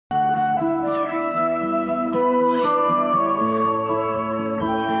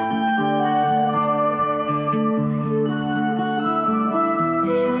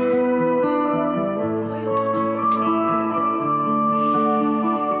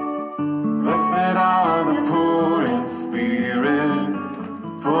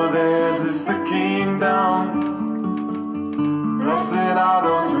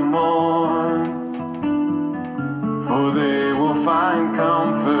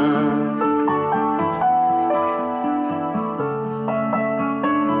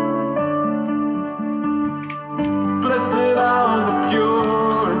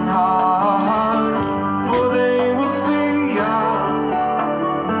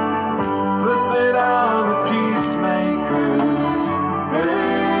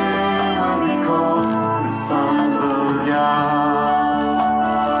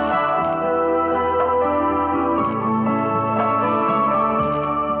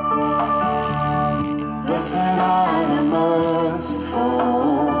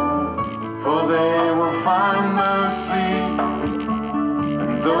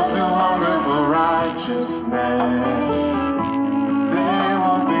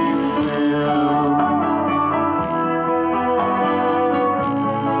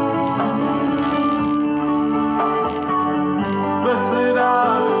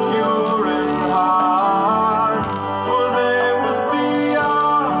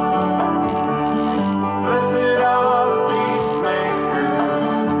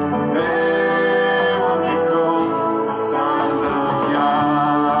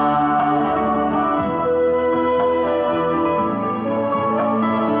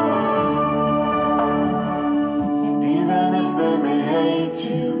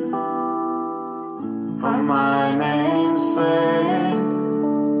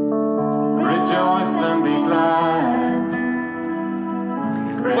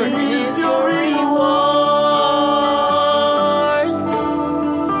is your reward.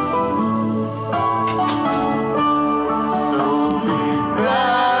 So be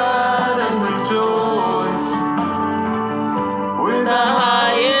glad and rejoice with the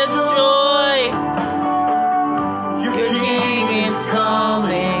highest joy. Your King is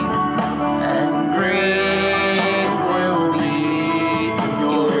coming, and great will be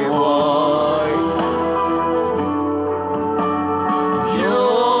your reward.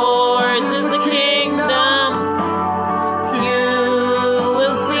 Yours is the kingdom. You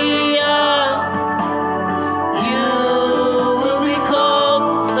will see you will be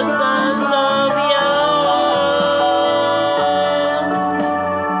called the sons of Yah.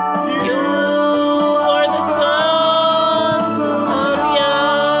 You are the sons of Yah.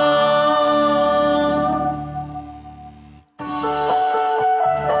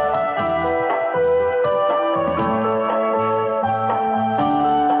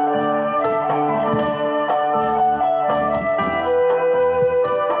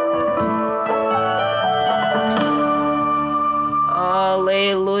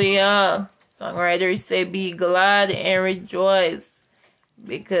 Hallelujah. Songwriters say, be glad and rejoice,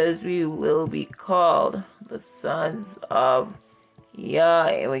 because we will be called the sons of Yah.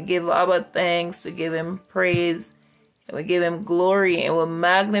 And we give Abba thanks, we give him praise, and we give him glory, and we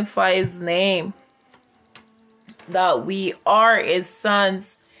magnify his name, that we are his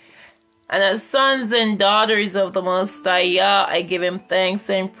sons. And as sons and daughters of the Most High Yah, I give him thanks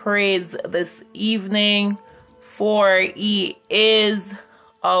and praise this evening, for he is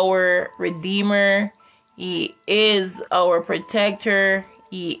our Redeemer, he is our protector,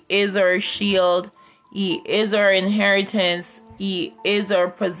 he is our shield, he is our inheritance, he is our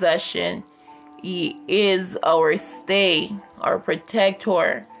possession, he is our stay, our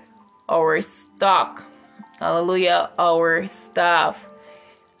protector, our stock, hallelujah, our staff.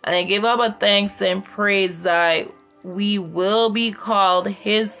 And I give Abba thanks and praise that we will be called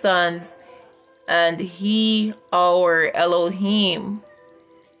his sons, and he our Elohim.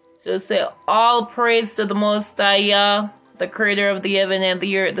 So say, all praise to the Most High Yah, the creator of the heaven and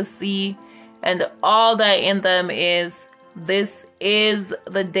the earth, the sea, and all that in them is. This is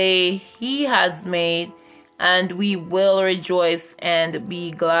the day he has made, and we will rejoice and be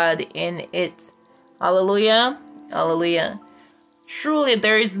glad in it. Hallelujah. Hallelujah. Truly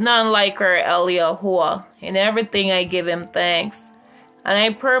there is none like our Yahuah. In everything I give him thanks. And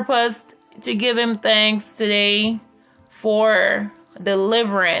I purposed to give him thanks today for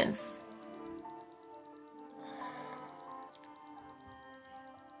deliverance.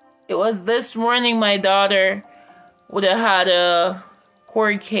 It was this morning my daughter would have had a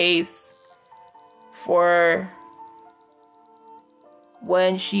court case for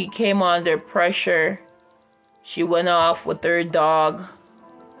when she came under pressure. She went off with her dog,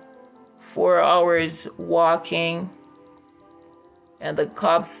 4 hours walking, and the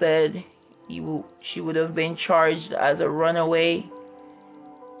cop said she would have been charged as a runaway.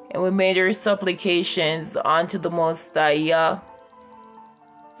 And we made her supplications unto the Most High Yah.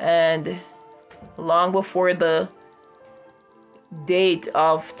 And long before the date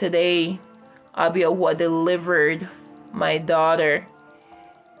of today, Yahuah delivered my daughter,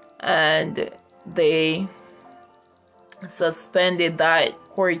 and they suspended that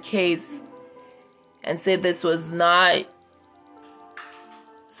court case and said this was not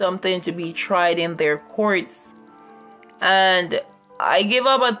something to be tried in their courts. And I give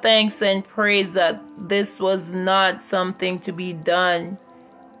Abba thanks and praise that this was not something to be done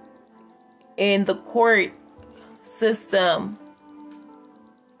in the court system.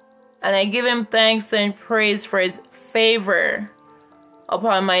 And I give him thanks and praise for his favor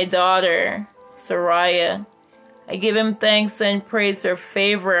upon my daughter, Saraya. I give him thanks and praise for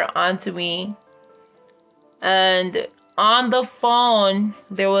favor unto me. And on the phone,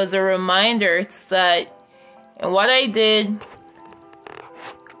 there was a reminder set. And what I did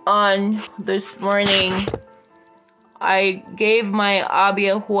on this morning, I gave my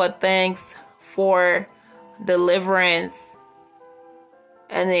Yahuah thanks for deliverance.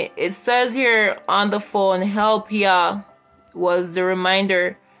 And it says here on the phone, help Yah was the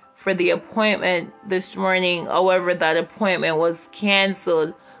reminder for the appointment this morning. However, that appointment was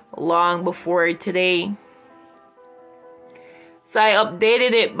canceled long before today. So I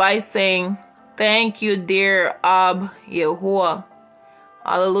updated it by saying, thank you, dear Yahuah.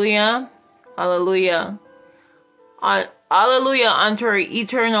 Hallelujah. Hallelujah. Hallelujah unto our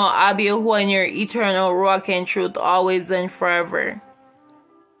eternal Yahuah and your eternal RUACH and truth always and forever.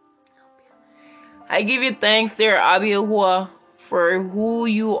 I give you thanks, dear Yahuah, for who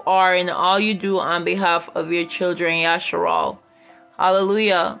you are and all you do on behalf of your children, YAHSHAR'AL.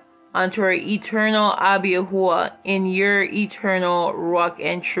 Hallelujah. Unto our eternal Yahuah in your eternal rock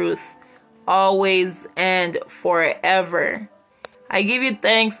and truth, always and forever. I give you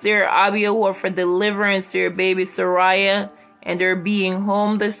thanks, dear Yahuah, for deliverance to your baby Sariah and her being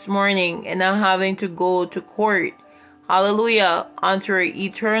home this morning and not having to go to court. Hallelujah. Unto our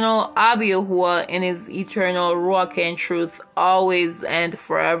eternal Yahuah in his eternal rock and truth, always and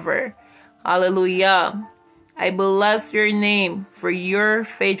forever. Hallelujah. I bless your name for your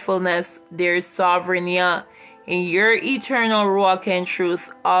faithfulness, dear sovereign Yah, in your eternal rock and truth,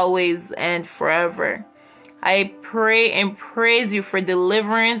 always and forever. I pray and praise you for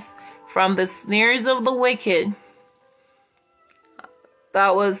deliverance from the snares of the wicked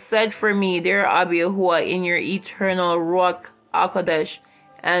that was set for me, dear Yahuah, in your eternal rock, Akadesh,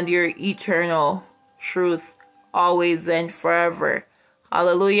 and your eternal truth, always and forever.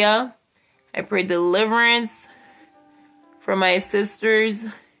 Hallelujah. I pray deliverance for my sisters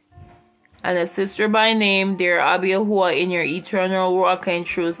and a sister by name, dear Yahuah, in your eternal rock and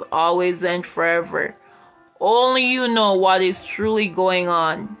truth, always and forever. Only you know what is truly going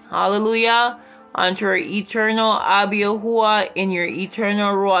on. Hallelujah. Unto our eternal Yahuah, in your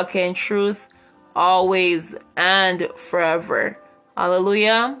eternal rock and truth, always and forever.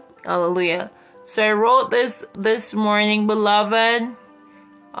 Hallelujah. Hallelujah. So I wrote this morning, beloved.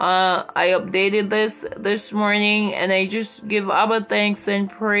 I updated this morning, and I just give Abba thanks and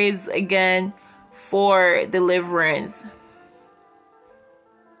praise again for deliverance.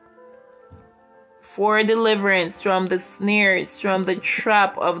 For deliverance from the snares, from the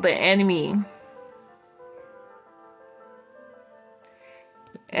trap of the enemy.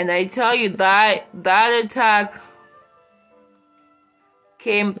 And I tell you that attack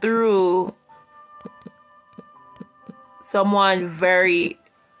came through someone very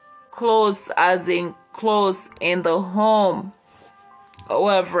close, as in close in the home.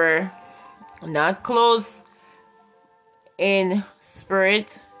 However, not close in spirit.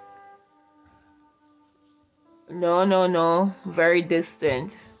 No, very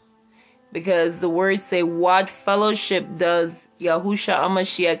distant. Because the words say, what fellowship does Yahusha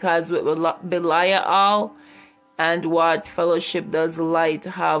HaMashiach has with Belial, and what fellowship does light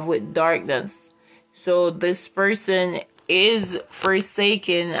have with darkness? So this person is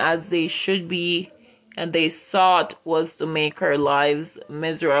forsaken, as they should be, and they sought was to make her lives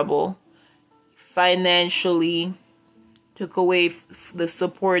miserable. Financially, took away the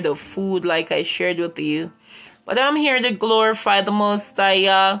support of food, like I shared with you. But I'm here to glorify the Most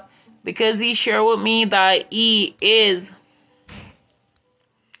High, because he shared with me that he is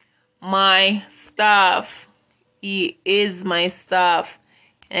my staff. He is my staff.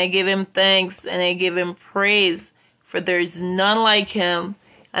 And I give him thanks and I give him praise, for there is none like him.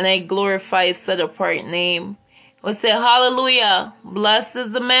 And I glorify his set apart name. We say, hallelujah. Blessed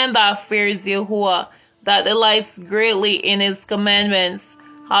is the man that fears Yahuah, that delights greatly in his commandments.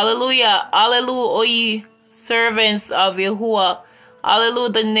 Hallelujah. Hallelujah, O ye servants of Yahuah.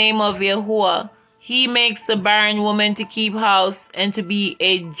 Hallelujah, the name of Yahuah. He makes the barren woman to keep house and to be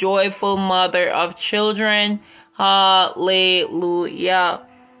a joyful mother of children. Hallelujah.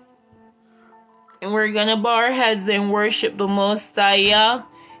 And we're going to bow our heads and worship the Most High,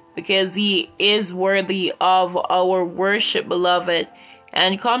 because he is worthy of our worship, beloved.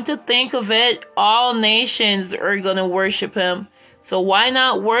 And come to think of it, all nations are going to worship him. So why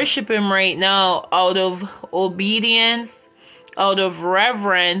not worship him right now, out of obedience, out of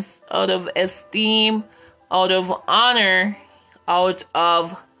reverence, out of esteem, out of honor, out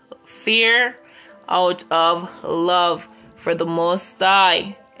of fear, out of love for the Most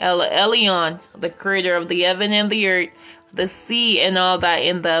High, El Elyon, the creator of the heaven and the earth, the sea and all that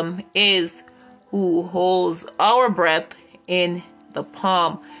in them is, who holds our breath in the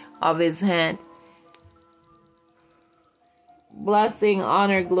palm of his hand. Blessing,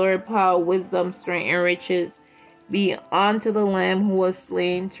 honor, glory, power, wisdom, strength, and riches be unto the Lamb who was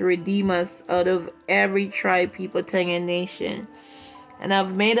slain to redeem us out of every tribe, people, tongue, and nation, and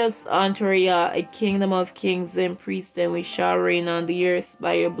have made us unto Yah a kingdom of kings and priests, and we shall reign on the earth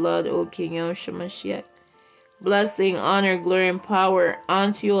by your blood, O King Yahushua Mashiach. Blessing, honor, glory, and power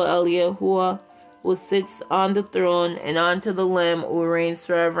unto you, Yahuah, who sits on the throne, and unto the Lamb who reigns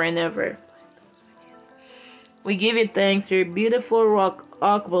forever and ever. We give you thanks for your beautiful rock,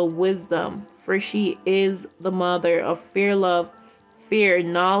 Akba, wisdom, for she is the mother of fear, love, fear,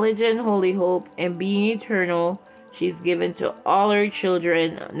 knowledge, and holy hope, and being eternal, she's given to all her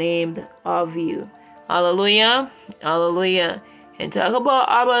children named of you. Hallelujah, hallelujah. And talk about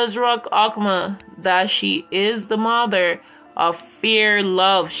Abba's rock, Akma, that she is the mother of fear,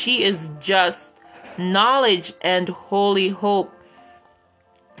 love. She is just knowledge and holy hope.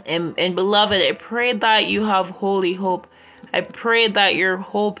 And beloved, I pray that you have holy hope. I pray that you're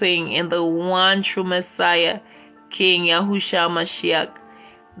hoping in the one true Messiah, King Yahushua Mashiach.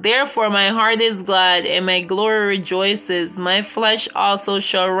 Therefore my heart is glad, and my glory rejoices. My flesh also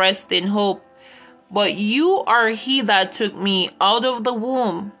shall rest in hope. But you are he that took me out of the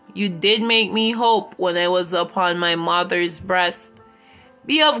womb. You did make me hope when I was upon my mother's breast.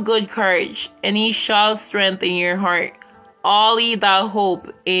 Be of good courage, and he shall strengthen your heart, all ye that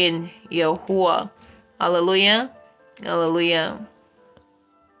hope in Yahuah. Hallelujah. Hallelujah.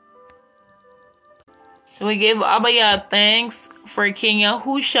 So we give Abba thanks for King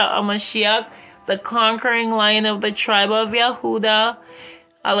Yahusha Mashiach, the conquering lion of the tribe of Yehudah.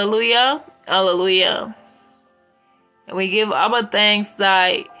 Hallelujah. Hallelujah. And we give Abba thanks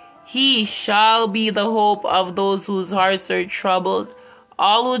that he shall be the hope of those whose hearts are troubled.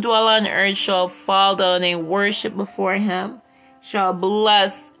 All who dwell on earth shall fall down and worship before him, shall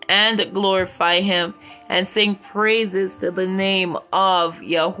bless and glorify him, and sing praises to the name of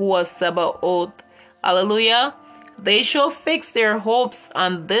Yahuah TSEBA'OTH. Hallelujah. They shall fix their hopes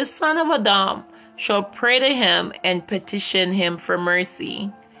on this son of Adam, shall pray to him and petition him for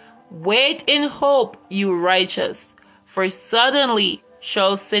mercy. Wait in hope, you righteous, for suddenly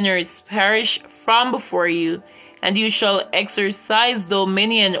shall sinners perish from before you, and you shall exercise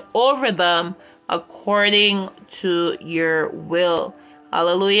dominion over them according to your will.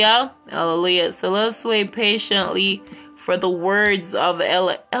 Hallelujah. Hallelujah. So let's wait patiently for the words of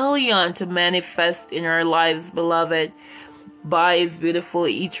ELOHIYM to manifest in our lives, beloved, by his beautiful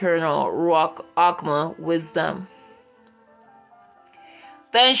eternal RUACH wisdom.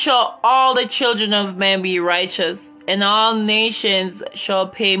 Then shall all the children of men be righteous, and all nations shall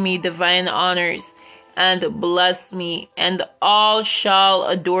pay me divine honors, and bless me, and all shall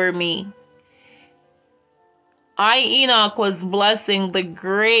adore me. I, Enoch, was blessing the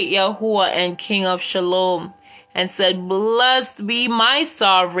great Yahuah and King of Shalom, and said, Blessed be my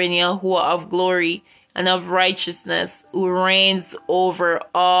sovereign Yahuah of glory and of righteousness, who reigns over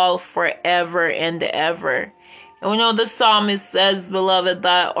all forever and ever. And we know the psalmist says, beloved,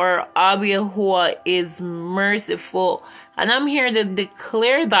 that our Abba Yahuah is merciful. And I'm here to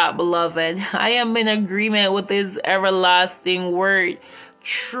declare that, beloved. I am in agreement with his everlasting word.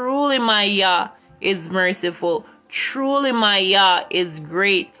 Truly my Yah is merciful. Truly my Yah is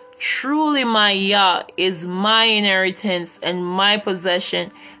great. Truly my Yah is my inheritance and my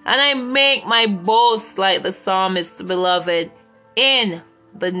possession. And I make my boast like the psalmist, beloved, in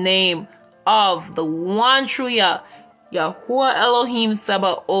the name of the one true Yah, Yahuah Elohim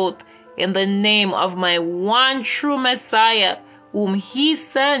Sabaoth, in the name of my one true Messiah, whom he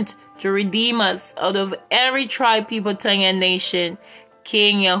sent to redeem us out of every tribe, people, tongue, and nation,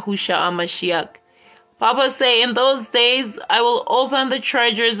 King Yahushua Mashiach. Papa say, in those days I will open the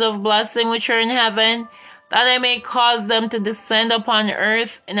treasures of blessing which are in heaven, that I may cause them to descend upon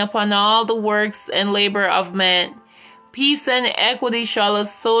earth and upon all the works and labor of men. Peace and equity shall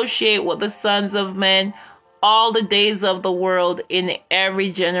associate with the sons of men all the days of the world, in every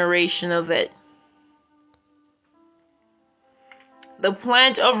generation of it. The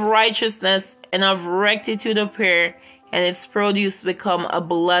plant of righteousness and of rectitude appear, and its produce become a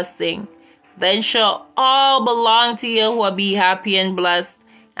blessing. Then shall all belong to Yahuah be happy and blessed,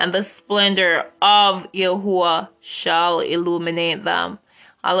 and the splendor of Yahuah shall illuminate them.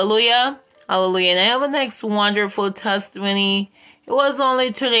 Hallelujah. Hallelujah. And I have a next wonderful testimony. It was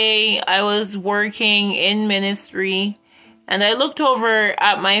only today I was working in ministry, and I looked over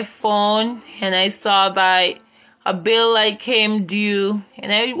at my phone and I saw that a bill like came due,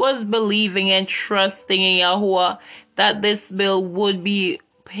 and I was believing and trusting in Yahuah that this bill would be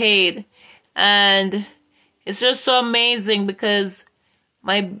paid. And it's just so amazing because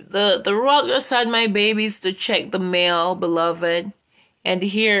the RUACH just had my babies to check the mail, beloved. And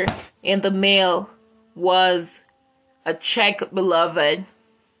here in the mail was a check, beloved,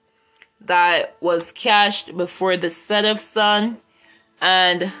 that was cashed before the set of sun,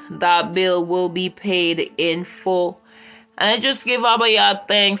 and that bill will be paid in full. And I just give Abba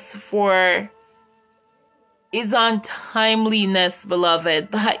thanks for his untimeliness,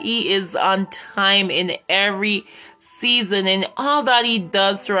 beloved, that he is on time in every season, in all that he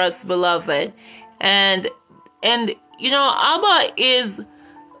does for us, beloved. And you know, Abba is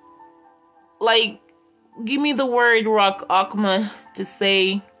like, give me the word RUACH to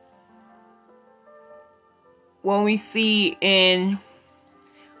say, when we see in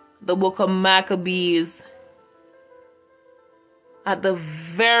the book of Maccabees, at the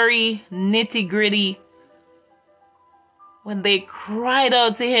very nitty-gritty, when they cried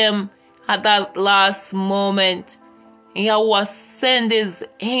out to him at that last moment, And Yahuah send his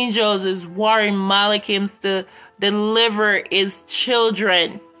angels, his warring malachims to deliver his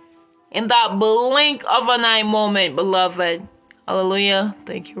children. In that blink of an eye moment, beloved. Hallelujah.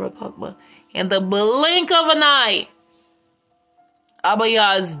 Thank you, Rakakba. In the blink of an eye, Abba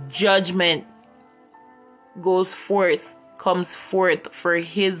Yah's judgment comes forth for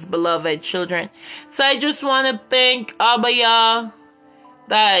his beloved children. So I just want to thank Abba Yah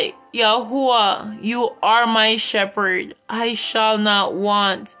that Yahuah, you are my shepherd. I shall not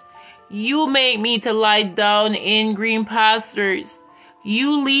want. You make me to lie down in green pastures.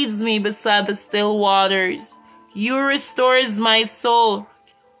 You leads me beside the still waters. You restores my soul.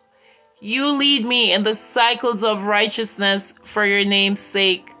 You lead me in the cycles of righteousness for your name's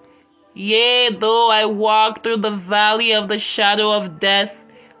sake. Yea, though I walk through the valley of the shadow of death,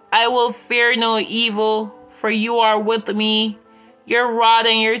 I will fear no evil, for you are with me. Your rod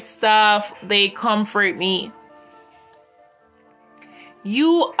and your staff, they comfort me.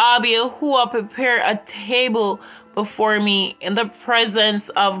 You, Abba Yahuah, prepare a table before me in the presence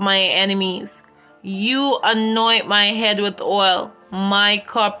of my enemies. You anoint my head with oil. My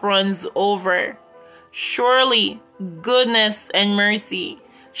cup runs over. Surely goodness and mercy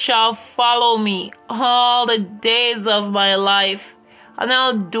shall follow me all the days of my life, and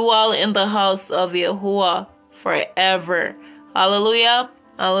I'll dwell in the house of Yahuah forever. Hallelujah.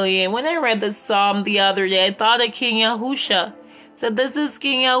 Hallelujah. When I read this psalm the other day, I thought of King Yahusha. So this is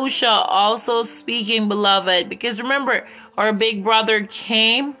King Yahusha also speaking, beloved, because remember, our big brother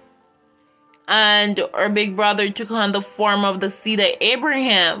came, and our big brother took on the form of the seed of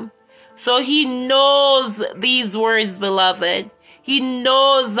Abraham. So he knows these words, beloved. He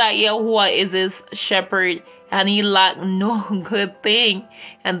knows that Yahuah is his shepherd, and he lack no good thing.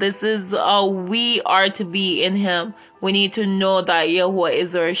 And this is how we are to be in him. We need to know that Yahuah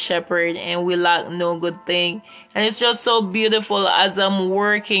is our shepherd, and we lack no good thing. And it's just so beautiful as I'm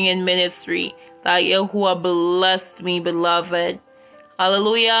working in ministry that Yahuah blessed me, beloved.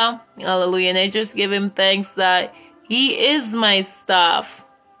 Hallelujah. Hallelujah. And I just give him thanks that he is my staff.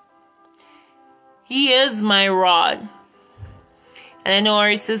 He is my rod. And I know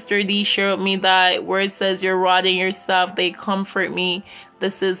our sister D shared with me that where it says your rod and your staff, they comfort me.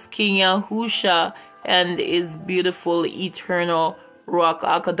 This is King Yahusha and his beautiful eternal RUACH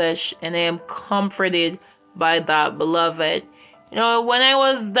HaKodesh. And I am comforted by that, beloved. You know, when I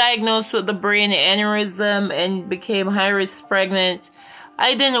was diagnosed with the brain aneurysm and became high-risk pregnant,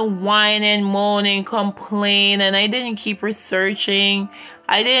 I didn't whine and moan and complain, and I didn't keep researching.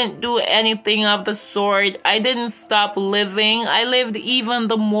 I didn't do anything of the sort. I didn't stop living. I lived even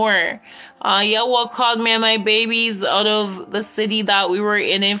the more. Yahuah called me and my babies out of the city that we were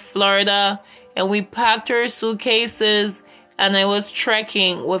in Florida, and we packed our suitcases, and I was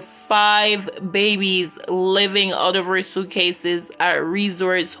trekking with 5 babies living out of our suitcases at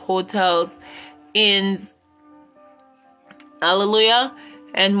resorts, hotels, inns, hallelujah,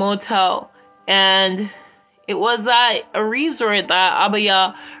 and motel. And it was at a resort that Abba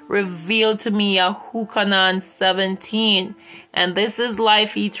Yah revealed to me Yahuah 17. And this is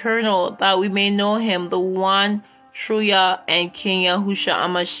life eternal, that we may know him, the one true Yah and King Yahushua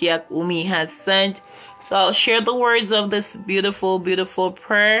HaMashiach, whom he has sent. So I'll share the words of this beautiful, beautiful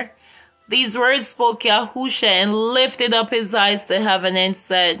prayer. These words spoke Yahusha and lifted up his eyes to heaven and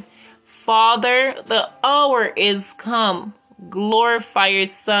said, Father, the hour is come. Glorify your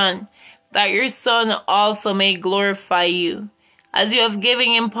Son, that your Son also may glorify you, as you have given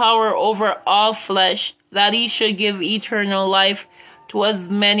him power over all flesh, that he should give eternal life to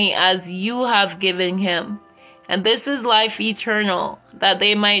as many as you have given him. And this is life eternal, that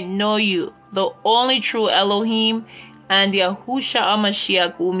they might know you, the only true Elohim, and Yahushua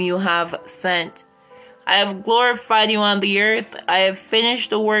HaMashiach, whom you have sent. I have glorified you on the earth. I have finished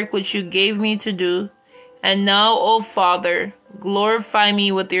the work which you gave me to do. And now, O Father, glorify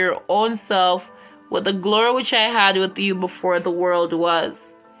me with your own self, with the glory which I had with you before the world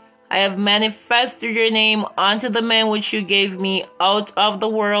was. I have manifested your name unto the men which you gave me out of the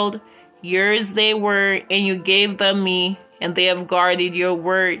world. Yours they were, and you gave them me, and they have guarded your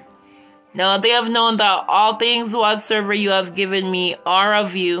word. Now they have known that all things whatsoever you have given me are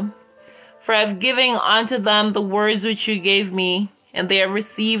of you. For I have given unto them the words which you gave me, and they have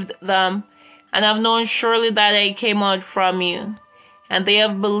received them, and have known surely that I came out from you, and they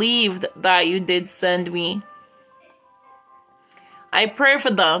have believed that you did send me. I pray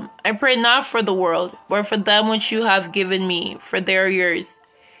for them. I pray not for the world, but for them which you have given me, for they are yours.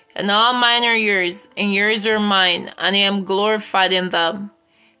 And all mine are yours, and yours are mine, and I am glorified in them.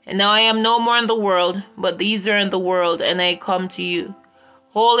 And now I am no more in the world, but these are in the world, and I come to you.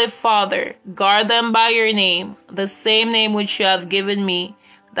 Holy Father, guard them by your name, the same name which you have given me,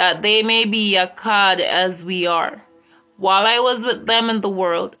 that they may be Yahuah as we are. While I was with them in the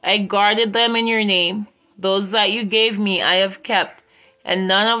world, I guarded them in your name. Those that you gave me I have kept, and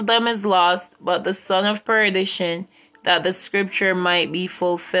none of them is lost, but the son of perdition, that the scripture might be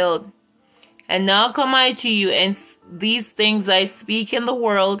fulfilled. And now come I to you, and these things I speak in the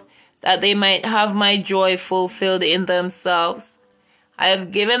world, that they might have my joy fulfilled in themselves. I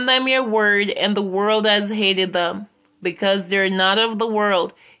have given them your word, and the world has hated them, because they are not of the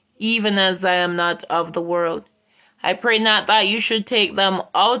world, even as I am not of the world. I pray not that you should take them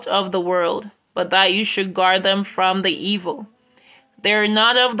out of the world, but that you should guard them from the evil. They are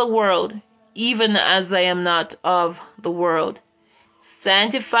not of the world, even as I am not of the world.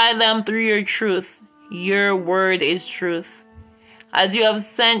 Sanctify them through your truth. Your word is truth. As you have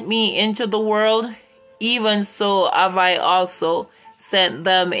sent me into the world, even so have I also sent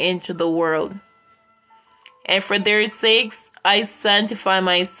them into the world. And for their sakes I sanctify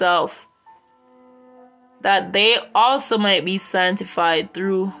myself, that they also might be sanctified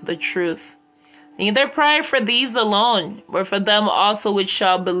through the truth. Neither pray for these alone, but for them also which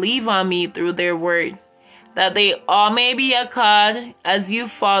shall believe on me through their word, that they all may be Yahuah, as you,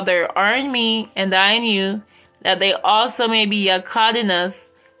 Father, are in me, and I in you, that they also may be Yahuah in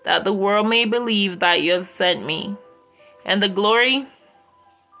us, that the world may believe that you have sent me. And the glory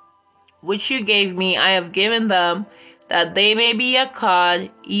which you gave me I have given them, that they may be Yahuah,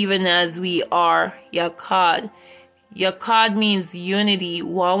 even as we are Yahuah. Yahuah means unity,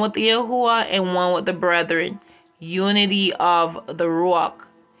 one with the Yahuah and one with the brethren. Unity of the RUACH.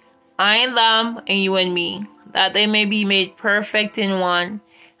 I in them and you in me, that they may be made perfect in one,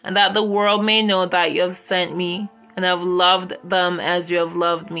 and that the world may know that you have sent me, and have loved them as you have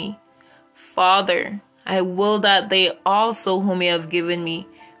loved me. Father, I will that they also whom you have given me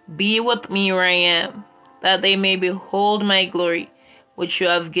be with me where I am, that they may behold my glory, which you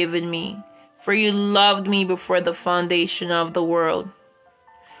have given me. For you loved me before the foundation of the world.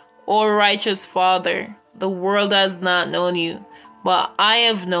 O righteous Father, the world has not known you, but I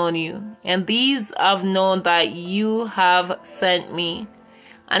have known you, and these have known that you have sent me.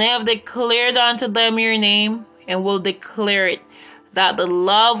 And I have declared unto them your name, and will declare it, that the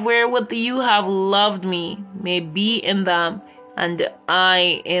love wherewith you have loved me may be in them, and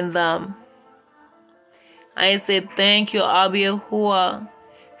I in them. I say thank you, Abba Yahuah,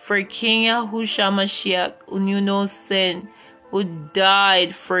 for King Yahusha Mashiach, who knew no sin, who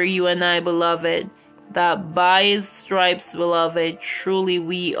died for you and I, beloved, that by his stripes, beloved, truly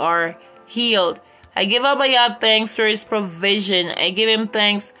we are healed. I give Abba Yah thanks for his provision. I give him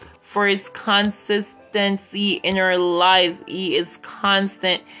thanks for his consistency in our lives. He is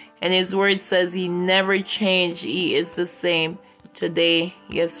constant, and his word says he never changed. He is the same today,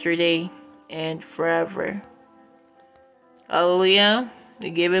 yesterday, and forever. Hallelujah. I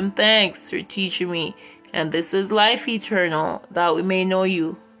give him thanks for teaching me, and this is life eternal, that we may know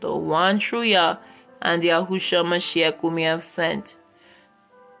you, the one true Yah, and Yahushua Mashiach whom you have sent.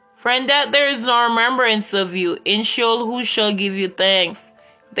 Friend, that there is no remembrance of you, in Sheol who shall give you thanks?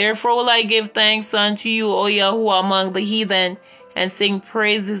 Therefore will I give thanks unto you, O Yahuah, among the heathen, and sing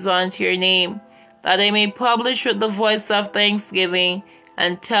praises unto your name, that I may publish with the voice of thanksgiving,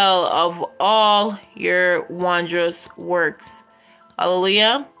 and tell of all your wondrous works.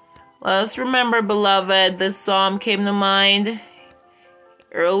 Hallelujah. Let us remember, beloved, this psalm came to mind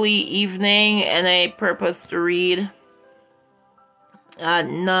early evening, and I purpose to read at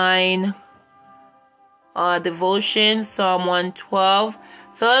 9 devotion, Psalm 112.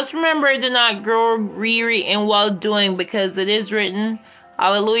 So let's remember, do not grow weary in well doing, because it is written,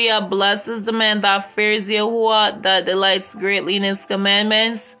 Hallelujah, blessed is the man that fears Yahuah, that delights greatly in his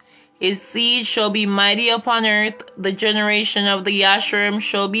commandments. His seed shall be mighty upon earth. The generation of the YAHSHAR'AL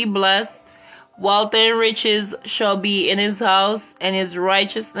shall be blessed. Wealth and riches shall be in his house, and his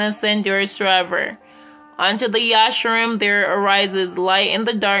righteousness endures forever. Unto the YAHSHAR'AL there arises light in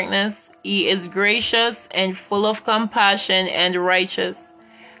the darkness. He is gracious and full of compassion and righteous.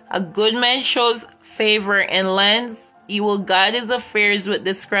 A good man shows favor and lends. He will guide his affairs with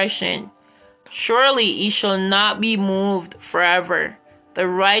discretion. Surely he shall not be moved forever. The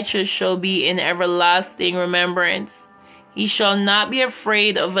righteous shall be in everlasting remembrance. He shall not be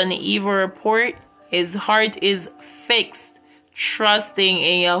afraid of an evil report. His heart is fixed, trusting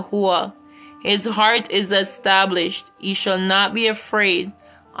in Yahuah. His heart is established. He shall not be afraid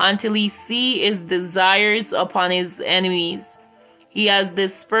until he see his desires upon his enemies. He has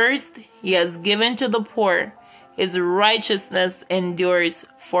dispersed, he has given to the poor. His righteousness endures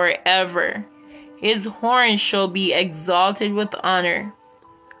forever. His horn shall be exalted with honor.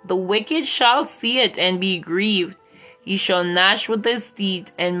 The wicked shall see it and be grieved. He shall gnash with his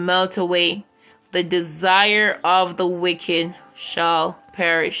teeth and melt away. The desire of the wicked shall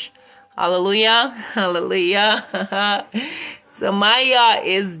perish. Hallelujah. Hallelujah. So my Yah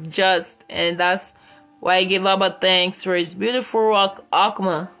is just, and that's why I give Abba thanks for his beautiful rock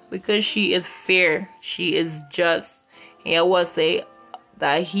Akma, because she is fair, she is just. And Yahuah say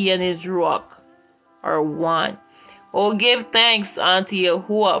that he and his rock are one. Oh, give thanks unto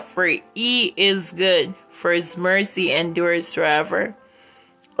Yahuah, for he is good, for his mercy endures forever.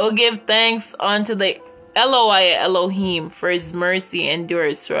 Oh, give thanks unto the Elohim, for his mercy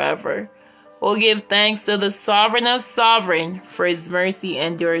endures forever. Oh, give thanks to the sovereign of sovereign, for his mercy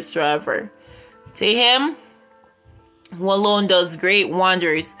endures forever. To him who alone does great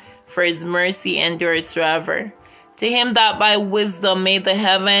wonders, for his mercy endures forever. To him that by wisdom made the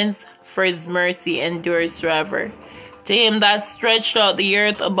heavens, for his mercy endures forever. To him that stretched out the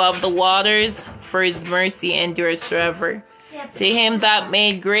earth above the waters, for his mercy endures forever. To him that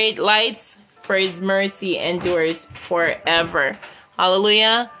made great lights, for his mercy endures forever.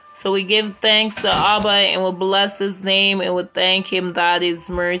 Hallelujah. So we give thanks to Abba, and we'll bless his name, and we'll thank him that his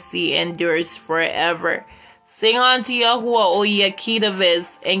mercy endures forever. Sing unto Yahuah, O ye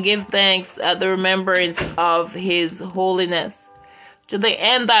Kedavis, and give thanks at the remembrance of his holiness. To the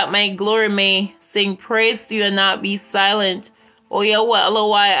end that my glory may sing praise to you and not be silent. O Yahuah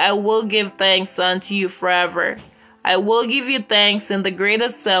Eloi, I will give thanks unto you forever. I will give you thanks in the great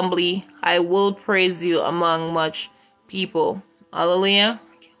assembly. I will praise you among much people. Hallelujah.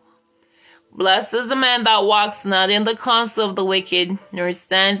 Blessed is the man that walks not in the counsel of the wicked, nor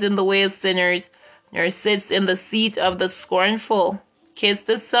stands in the way of sinners, nor sits in the seat of the scornful. Kiss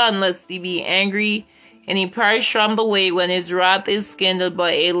the Son, lest he be angry, and he perish from the way when his wrath is kindled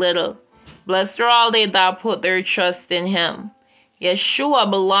but a little. Blessed are all they that put their trust in him. Yeshua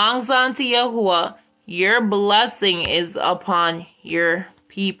belongs unto Yahuah. Your blessing is upon your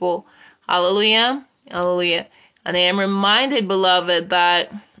people. Hallelujah. Hallelujah. And I am reminded, beloved,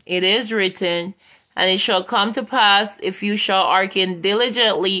 that it is written, and it shall come to pass, if you shall hearken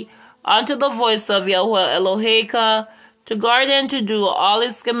diligently unto the voice of Yahuah Eloheka, to guard and to do all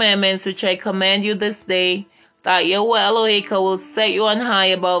his commandments which I command you this day, that Yahuah Eloheka will set you on high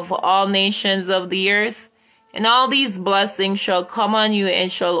above all nations of the earth. And all these blessings shall come on you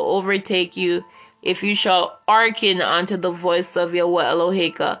and shall overtake you, if you shall hearken unto the voice of Yahuah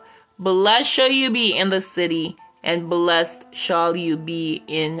Eloheka. Blessed shall you be in the city, and blessed shall you be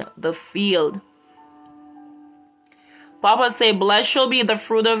in the field. Papa say, blessed shall be the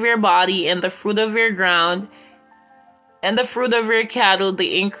fruit of your body, and the fruit of your ground, and the fruit of your cattle,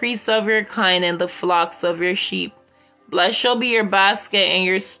 the increase of your kind, and the flocks of your sheep. Blessed shall be your basket and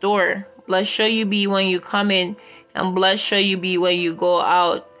your store. Blessed shall you be when you come in, and blessed shall you be when you go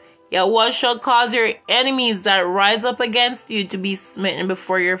out. Yahuah shall cause your enemies that rise up against you to be smitten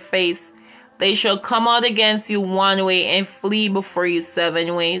before your face. They shall come out against you one way and flee before you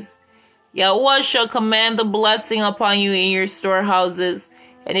 7 ways. Yahuah shall command the blessing upon you in your storehouses,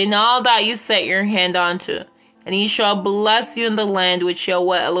 and in all that you set your hand unto. And he shall bless you in the land which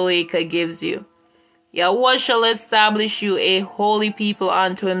Yahuah Eloheka gives you. Yahuah shall establish you a holy people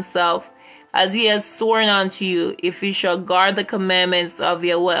unto himself, as he has sworn unto you, if you shall guard the commandments of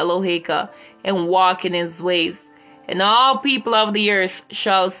Yahuah Eloheka, and walk in his ways. And all people of the earth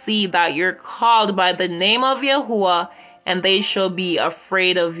shall see that you're called by the name of Yahuah, and they shall be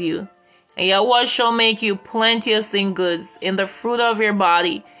afraid of you. And Yahuah shall make you plenteous in goods, in the fruit of your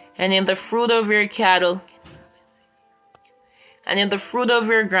body, and in the fruit of your cattle, and in the fruit of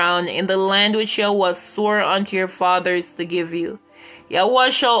your ground, in the land which Yahuah swore unto your fathers to give you.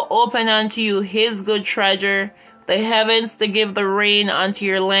 Yahuah shall open unto you his good treasure, the heavens, to give the rain unto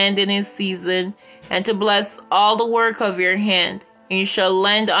your land in his season, and to bless all the work of your hand. And you shall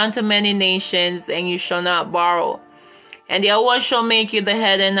lend unto many nations, and you shall not borrow. And Yahuah shall make you the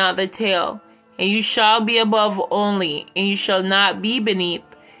head and not the tail. And you shall be above only, and you shall not be beneath,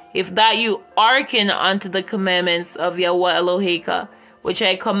 if that you hearken unto the commandments of Yahuah Eloheka, which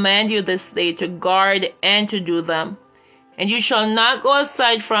I command you this day to guard and to do them. And you shall not go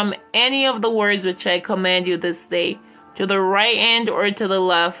aside from any of the words which I command you this day, to the right hand or to the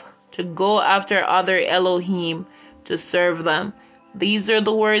left, to go after other Elohim, to serve them. These are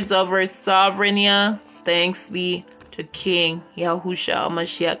the words of our sovereign Yah. Thanks be to King Yahusha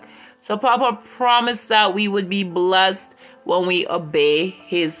Mashiach. So Papa promised that we would be blessed when we obey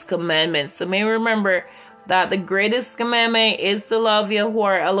his commandments. So may we remember that the greatest commandment is to love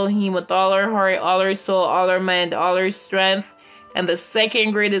Yahuah Elohim with all our heart, all our soul, all our mind, all our strength. And the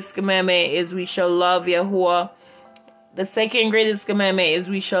second greatest commandment is we shall love Yahuah The second greatest commandment is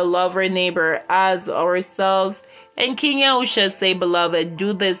we shall love our neighbor as ourselves. And King Yahusha say, beloved,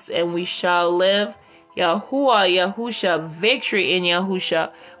 do this and we shall live. Yahuah, Yahusha, victory in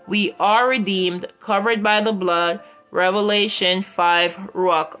Yahusha. We are redeemed, covered by the blood. Revelation 5,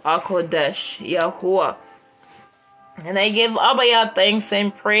 RUACH, HaKodesh, Yahuah. And I give Abba thanks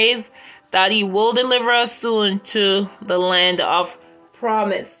and praise that he will deliver us soon to the land of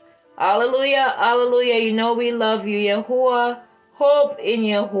promise. Hallelujah, hallelujah. You know we love you, Yahuah. Hope in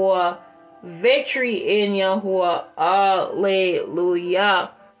Yahuah. Victory in Yahuah.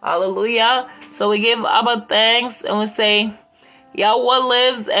 Hallelujah, hallelujah. So we give Abba thanks and we say, Yahuah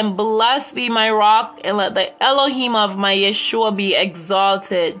lives, and blessed be my rock, and let the Elohim of my Yeshua be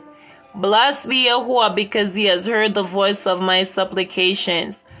exalted. Blessed be Yahuah, because he has heard the voice of my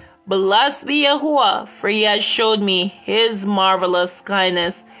supplications. Blessed be Yahuah, for he has showed me his marvelous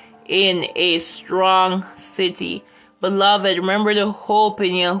kindness in a strong city. Beloved, remember to hope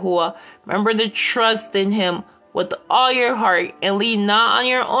in Yahuah. Remember to trust in him with all your heart, and lean not on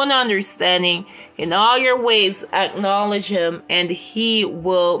your own understanding. In all your ways acknowledge him, and he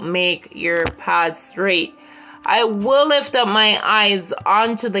will make your path straight. I will lift up my eyes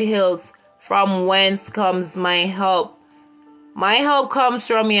unto the hills, from whence comes my help. My help comes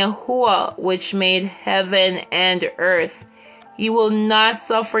from Yahuah, which made heaven and earth. He will not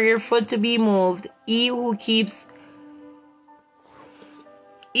suffer your foot to be moved. He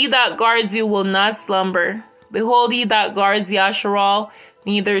that guards you will not slumber. Behold, he that guards YAHSHAR'AL,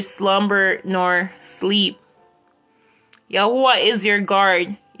 neither slumber nor sleep. Yahuah is your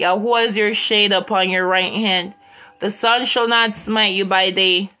guard. Yahuah is your shade upon your right hand. The sun shall not smite you by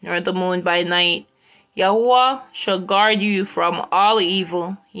day, nor the moon by night. Yahuah shall guard you from all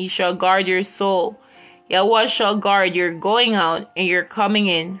evil. He shall guard your soul. Yahuah shall guard your going out and your coming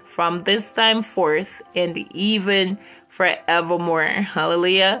in from this time forth and even forevermore.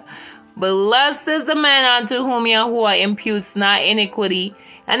 Hallelujah. Blessed is the man unto whom Yahuah imputes not iniquity,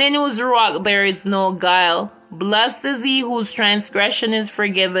 and in whose rock there is no guile. Blessed is he whose transgression is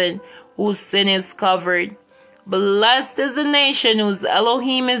forgiven, whose sin is covered. Blessed is the nation whose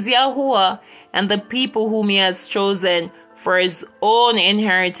Elohim is Yahuah, and the people whom he has chosen for his own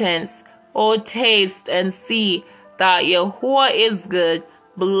inheritance. O taste and see that Yahuah is good.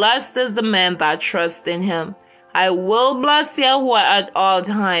 Blessed is the man that trusts in him. I will bless Yahuah at all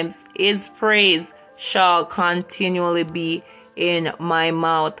times. His praise shall continually be in my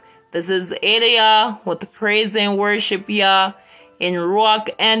mouth. This is Yah with praise and worship Yah in Ruach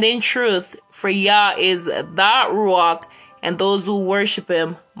and in truth. For Yah is that Ruach, and those who worship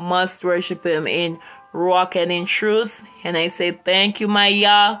him must worship him in Ruach and in truth. And I say thank you, my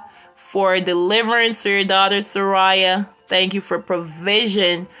Yah, for deliverance to your daughter Sariah. Thank you for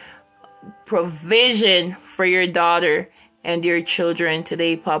provision for your daughter and your children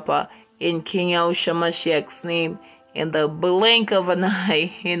today, Papa, in King Yahushua Mashiach's name, in the blink of an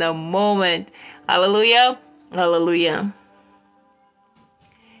eye, in a moment. Hallelujah, hallelujah.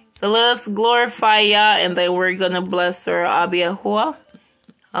 So let us glorify Yah, and then we're going to bless our Abba Yahuah.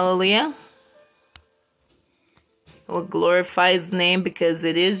 Hallelujah. We'll glorify his name, because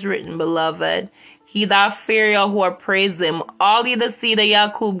it is written, beloved, he that fear Yahuah, praise him. All ye that see the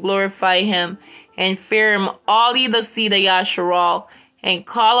Yaqub, glorify him. And fear him, all ye that see the YAHSHAR'AL. And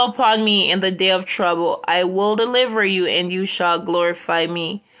call upon me in the day of trouble. I will deliver you, and you shall glorify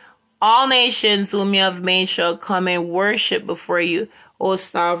me. All nations whom you have made shall come and worship before you, O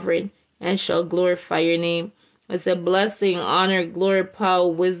sovereign, and shall glorify your name. It's a blessing, honor, glory, power,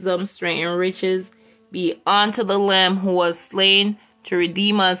 wisdom, strength, and riches be unto the Lamb who was slain to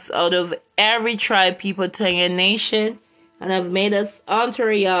redeem us out of every tribe, people, tongue, and nation, and have made us unto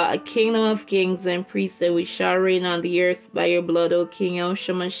Yah a kingdom of kings and priests, and we shall reign on the earth by your blood, O King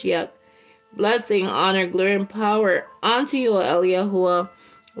Yahushua Mashiach. Blessing, honor, glory, and power unto you, El Yahuah,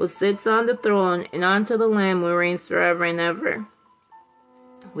 who sits on the throne, and unto the Lamb who reigns forever and ever.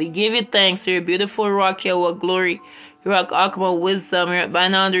 We give you thanks for your beautiful Ruach Yahuah glory, your Akma wisdom, your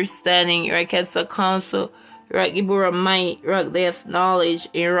Bana understanding, your Ketsa counsel, your Gibura might, your death knowledge,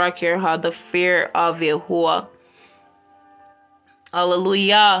 and your Yerha the fear of Yahuah.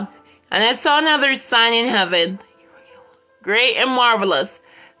 Hallelujah. And I saw another sign in heaven, great and marvelous,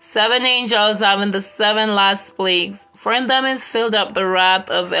 7 angels having the 7 last plagues, for in them is filled up the wrath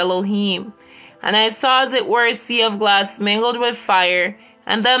of Elohim. And I saw as it were a sea of glass mingled with fire,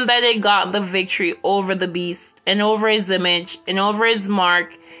 and them that had got the victory over the beast, and over his image, and over his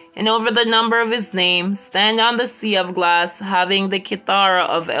mark, and over the number of his name, stand on the sea of glass, having the kithara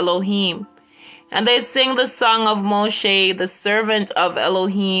of Elohim. And they sing the song of Moshe, the servant of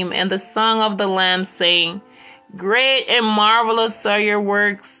Elohim, and the song of the Lamb, saying, Great and marvelous are your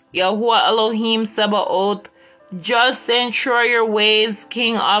works, Yahuah Elohim Sebaoth. Just and true are your ways,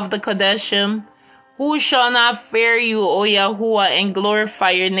 King of the Kodeshim. Who shall not fear you, O Yahuwah, and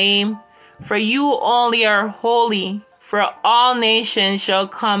glorify your name? For you only are holy, for all nations shall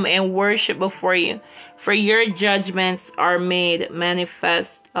come and worship before you, for your judgments are made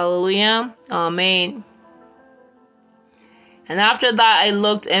manifest. Hallelujah. Amen. And after that I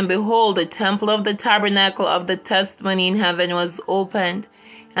looked, and behold, the temple of the tabernacle of the testimony in heaven was opened.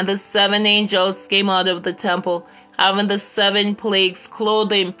 And the 7 angels came out of the temple, having the 7 plagues,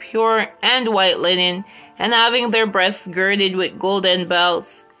 clothed in pure and white linen, and having their breasts girded with golden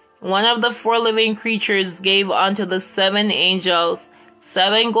belts. One of the 4 living creatures gave unto the 7 angels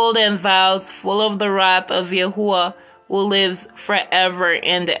 7 golden vials full of the wrath of Yahuwah, who lives forever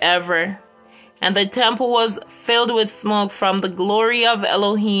and ever. And the temple was filled with smoke from the glory of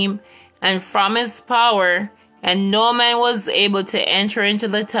Elohim and from his power, and no man was able to enter into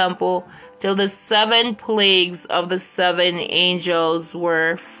the temple till the 7 plagues of the 7 angels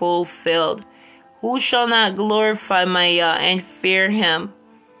were fulfilled. Who shall not glorify my Yah and fear him?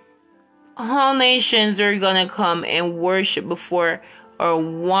 All nations are gonna come and worship before our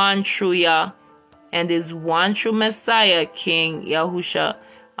one true Yah and his one true Messiah, King Yahusha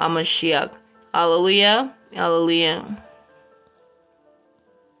HaMashiach. Hallelujah. Hallelujah.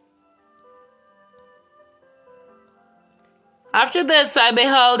 After this I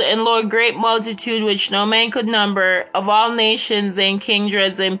beheld, and lo, a great multitude which no man could number, of all nations and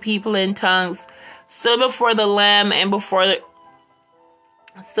kindreds and people and tongues, stood before the Lamb and before the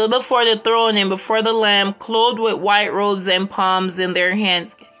throne and before the Lamb, clothed with white robes and palms in their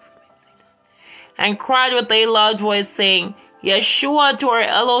hands, and cried with a loud voice, saying, Yeshua to our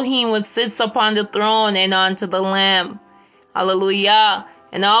Elohim, which sits upon the throne, and unto the Lamb. Hallelujah.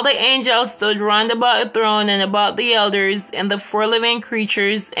 And all the angels stood round about the throne and about the elders and the 4 living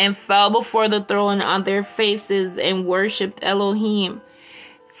creatures, and fell before the throne on their faces and worshipped Elohim,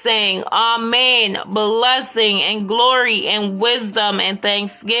 saying, Amen. Blessing and glory and wisdom and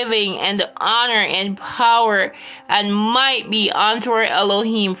thanksgiving and honor and power and might be unto our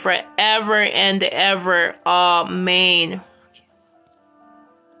Elohim forever and ever. Amen.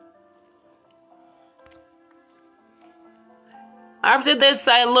 After this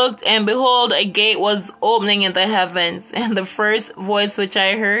I looked, and behold, a gate was opening in the heavens, and the first voice which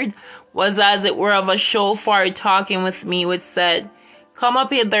I heard was as it were of a shofar talking with me, which said, Come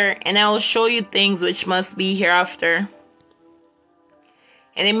up hither, and I will show you things which must be hereafter.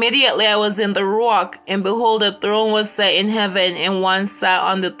 And immediately I was in the RUACH, and behold, a throne was set in heaven, and one sat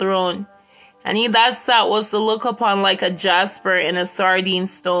on the throne. And he that sat was to look upon like a jasper and a sardine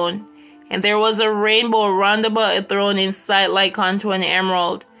stone. And there was a rainbow round about a throne in sight like unto an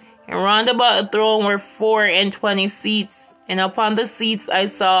emerald. And round about a throne were 24 seats. And upon the seats I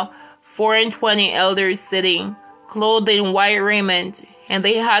saw 24 elders sitting, clothed in white raiment, and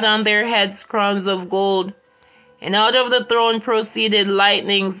they had on their heads crowns of gold. And out of the throne proceeded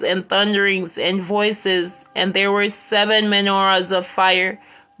lightnings and thunderings and voices, and there were 7 menorahs of fire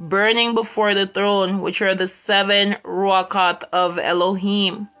burning before the throne, which are the 7 ruachoth of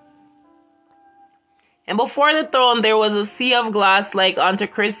Elohim. And before the throne there was a sea of glass like unto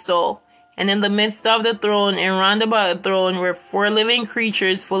crystal, and in the midst of the throne and round about the throne were 4 living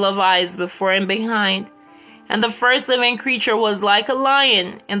creatures full of eyes before and behind. And the first living creature was like a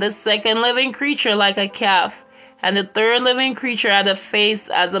lion, and the second living creature like a calf, and the third living creature had a face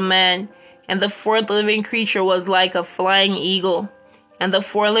as a man, and the 4th living creature was like a flying eagle. And the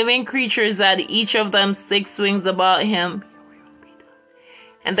 4 living creatures had each of them 6 wings about him.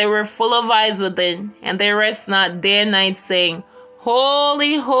 And they were full of eyes within, and they rest not day and night, saying,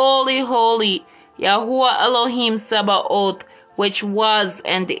 Holy, holy, holy, Yahuah Elohim Sebaoth, which was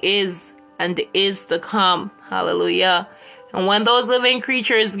and is to come. Hallelujah. And when those living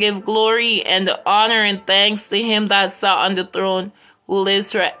creatures give glory and honor and thanks to him that sat on the throne, who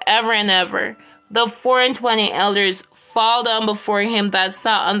lives forever and ever, the 24 elders fall down before him that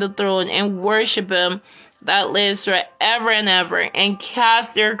sat on the throne and worship him that lives forever and ever, and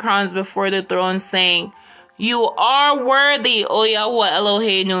cast their crowns before the throne, saying, You are worthy, O Yahuah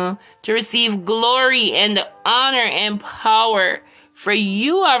Eloheinu, to receive glory and honor and power, for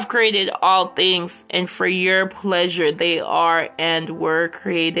you have created all things, and for your pleasure they are and were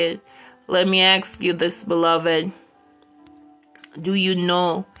created. Let me ask you this, beloved. Do you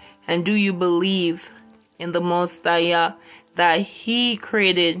know and do you believe in the Most High, that he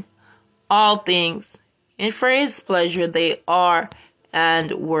created all things, and for his pleasure they are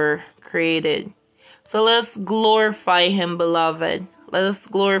and were created? So let's glorify him, beloved. Let us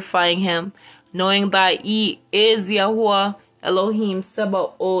glorify him. knowing that He is Yahuah Elohim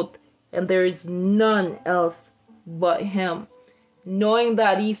Sebaoth, and there is none else but Him, knowing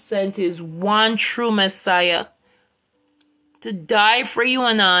that He sent His one true Messiah to die for you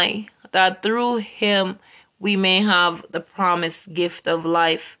and I, that through Him we may have the promised gift of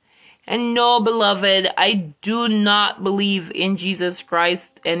life. And no, beloved, I do not believe in Jesus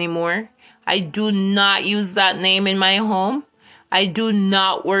Christ anymore. I do not use that name in my home. I do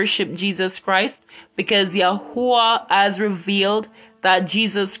not worship Jesus Christ, because Yahuah has revealed that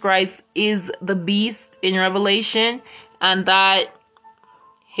Jesus Christ is the beast in Revelation, and that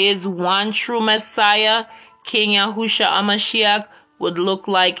His one true Messiah, King Yahusha HaMashiach, would look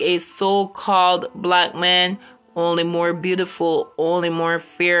like a so-called black man, only more beautiful, only more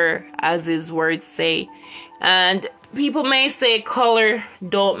fair, as His words say. And people may say color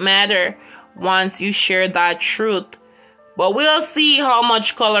don't matter once you share that truth, but we'll see how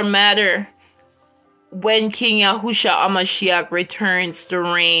much color matter when King Yahusha HaMashiach returns to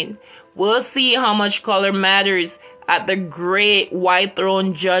reign. We'll see how much color matters at the great white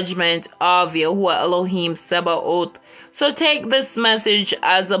throne judgment of Yahuah Elohim Sebaoth. So take this message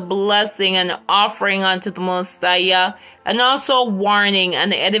as a blessing and offering unto the Messiah, and also warning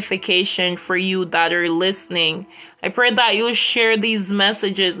and edification for you that are listening. I pray that you share these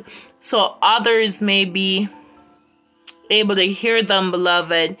messages so others may be able to hear them,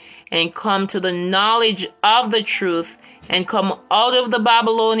 beloved, and come to the knowledge of the truth, and come out of the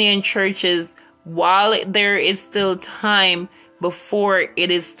Babylonian churches while there is still time, before it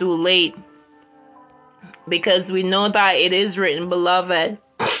is too late. Because we know that it is written, beloved,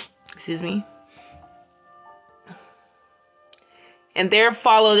 excuse me. And there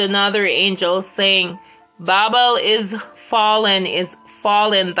followed another angel, saying, Babel is fallen,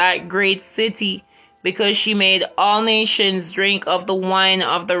 that great city, because she made all nations drink of the wine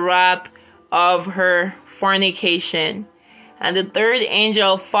of the wrath of her fornication. And the third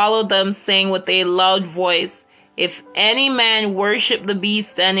angel followed them, saying with a loud voice, If any man worship the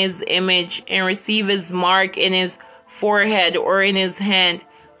beast and his image, and receive his mark in his forehead or in his hand,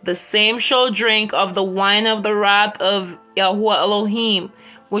 the same shall drink of the wine of the wrath of Yahuah Elohim,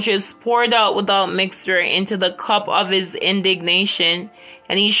 which is poured out without mixture into the cup of his indignation.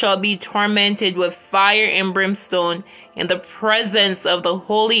 And he shall be tormented with fire and brimstone in the presence of the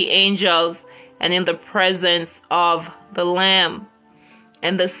holy angels, and in the presence of the Lamb.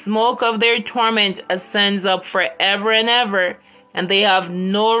 And the smoke of their torment ascends up forever and ever, and they have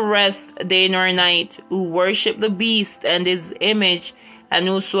no rest day nor night, who worship the beast and his image, and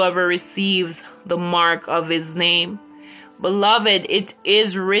whosoever receives the mark of his name. Beloved, it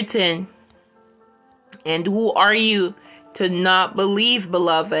is written. And who are you to not believe,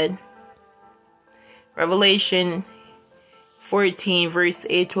 beloved? Revelation 14, verse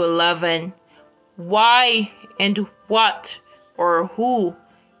 8 to 11. Why and what or who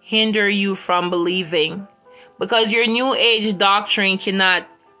hinder you from believing? Because your new age doctrine cannot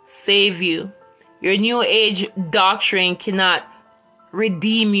save you. Your new age doctrine cannot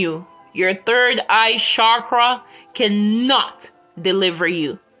redeem you. Your third eye chakra cannot deliver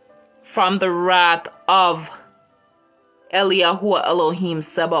you from the wrath of Yahuah Elohim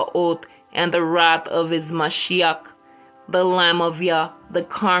Sebaoth and the wrath of his Mashiach, the Lamb of Yah, the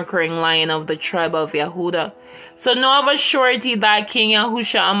conquering Lion of the tribe of Yehudah. So know of a surety that King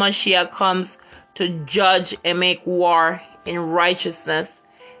Yahusha HaMashiach comes to judge and make war in righteousness.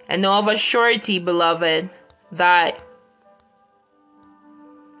 And know of a surety, beloved, that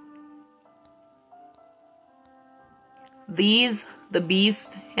these, the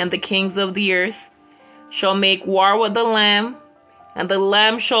beast and the kings of the earth, shall make war with the Lamb, and the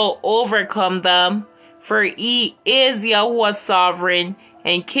Lamb shall overcome them. For he is Yahuah sovereign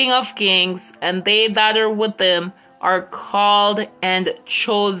and King of kings, and they that are with him are called and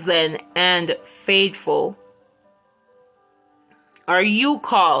chosen and faithful. Are you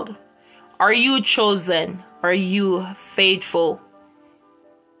called? Are you chosen? Are you faithful?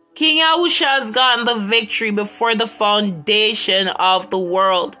 King Yahusha has gotten the victory before the foundation of the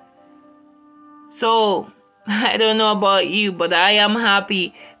world. So, I don't know about you, but I am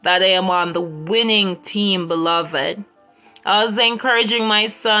happy that I am on the winning team, beloved. I was encouraging my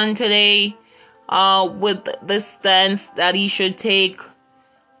son today with the stance that he should take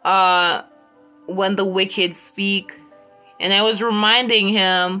when the wicked speak. And I was reminding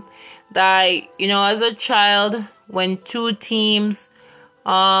him that, you know, as a child, when two teams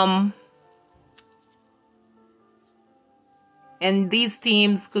and these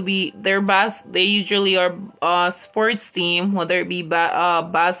teams could be they usually are sports team, whether it be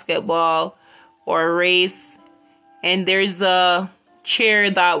basketball or race, and there's a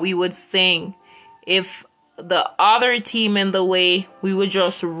cheer that we would sing, if the other team in the way, we would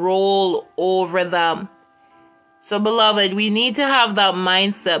just roll over them. So, beloved, we need to have that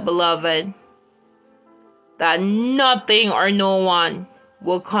mindset, beloved, that nothing or no one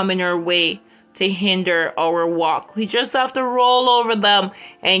will come in our way to hinder our walk. We just have to roll over them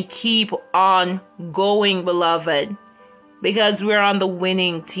and keep on going, beloved, because we're on the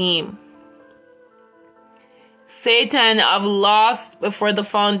winning team. Satan have lost before the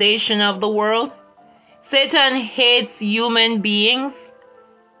foundation of the world. Satan hates human beings.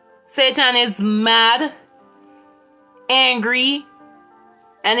 Satan is mad, angry,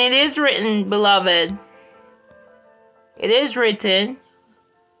 and it is written, beloved. It is written.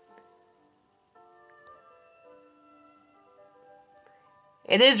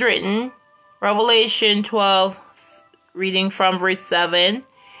 It is written, Revelation 12, reading from verse 7.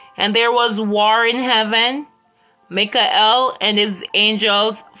 And there was war in heaven. Michael and his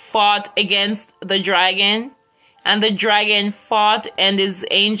angels fought against the dragon, and the dragon fought and his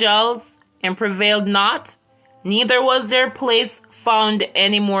angels, and prevailed not, neither was their place found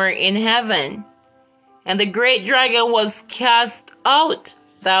any more in heaven. And the great dragon was cast out,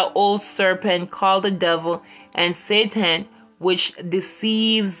 that old serpent called the devil and Satan, which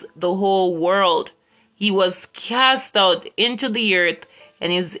deceives the whole world. He was cast out into the earth,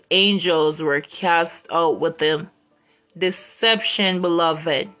 and his angels were cast out with him. Deception,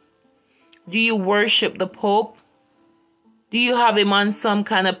 beloved. Do you worship the Pope? Do you have him on some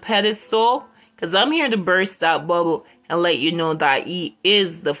kind of pedestal? Because I'm here to burst that bubble and let you know that he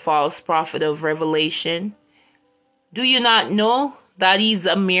is the false prophet of Revelation. Do you not know that he's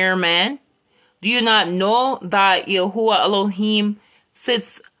a mere man? Do you not know that Yahuah Elohim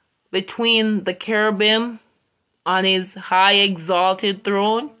sits between the cherubim on his high exalted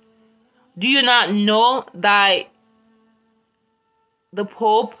throne? Do you not know that the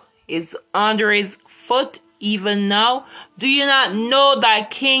Pope is under his foot even now? Do you not know that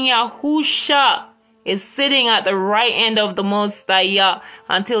King Yahusha is sitting at the right hand of the Most High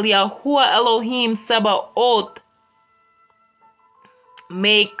until Yahuah Elohim TSEBA'OTH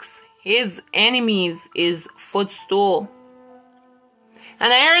makes his enemies his footstool?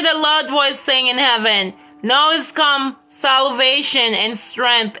 And I heard a loud voice saying in heaven, now is come salvation and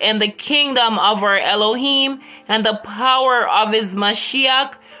strength and the kingdom of our Elohim and the power of his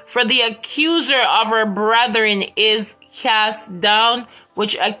Mashiach, for the accuser of our brethren is cast down,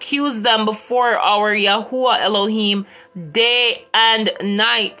 which accused them before our Yahuah Elohim day and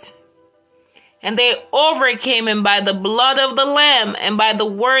night. And they overcame him by the blood of the Lamb and by the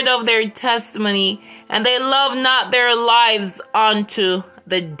word of their testimony, and they loved not their lives unto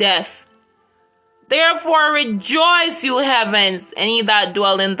the death. Therefore rejoice, you heavens, and ye that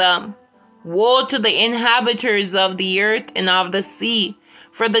dwell in them. Woe to the inhabitants of the earth and of the sea,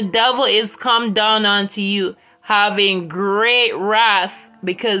 for the devil is come down unto you, having great wrath,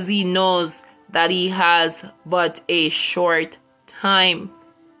 because he knows that he has but a short time.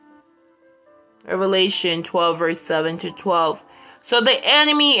 Revelation 12, verse 7 to 12. So the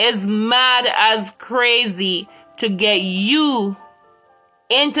enemy is mad as crazy to get you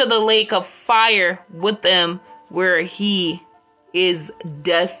into the lake of fire with them, where he is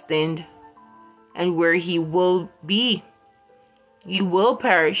destined and where he will be. He will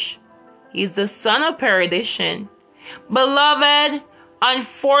perish. He's the son of perdition. Beloved,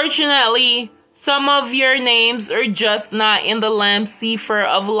 unfortunately, some of your names are just not in the Lamb's Sefer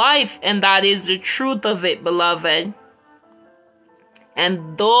of life, and that is the truth of it, beloved.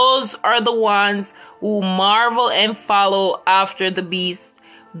 And those are the ones who marvel and follow after the beast.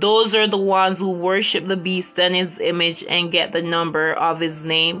 Those are the ones who worship the beast and his image and get the number of his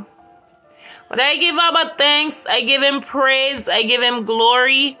name. But I give Abba thanks, I give him praise, I give him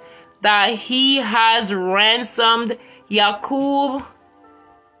glory that he has ransomed Jacob,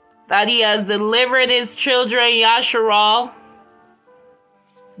 that he has delivered his children YAHSHAR'AL,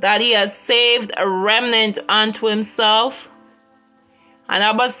 that he has saved a remnant unto himself. And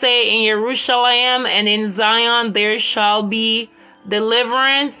Abba say, in Jerusalem and in Zion there shall be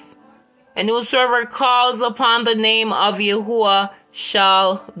deliverance, and whosoever calls upon the name of Yahuah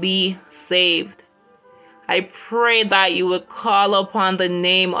shall be saved. I pray that you would call upon the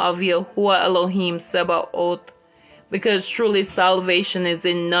name of Yahuah Elohim TSEBA'OTH, because truly salvation is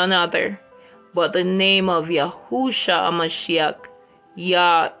in none other but the name of Yahusha HaMashiach.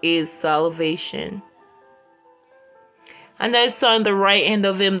 Yah is salvation. And I saw on the right hand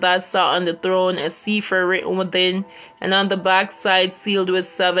of him that sat on the throne a sefer written within, and on the backside sealed with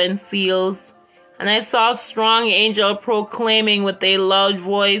 7 seals. And I saw a strong angel proclaiming with a loud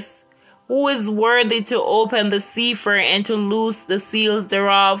voice, who is worthy to open the sefer and to loose the seals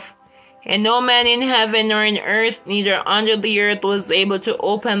thereof? And no man in heaven nor in earth, neither under the earth, was able to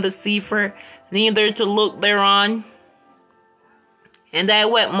open the sepher, neither to look thereon. And I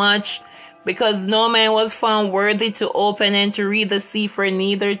wept much, because no man was found worthy to open and to read the sepher,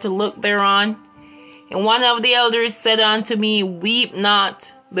 neither to look thereon. And one of the elders said unto me, Weep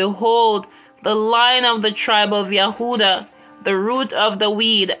not. Behold, the Lion of the tribe of Yahudah, the root of the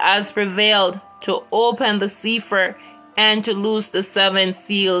weed, has prevailed to open the sepher and to loose the 7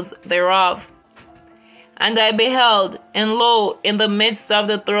 seals thereof. And I beheld, and lo, in the midst of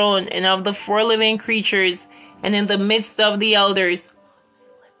the throne and of the 4 living creatures, and in the midst of the elders,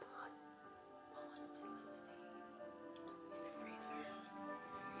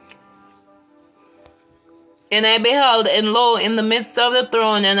 and I beheld, and lo, in the midst of the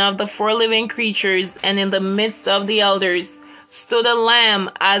throne and of the 4 living creatures, and in the midst of the elders, stood a lamb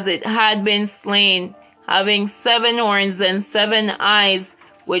as it had been slain, having 7 horns and 7 eyes,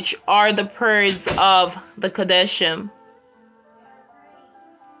 which are the pearls of the Kadeshim.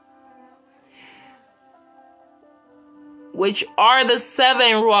 Which are the 7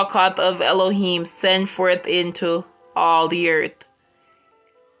 Ruach of Elohim sent forth into all the earth.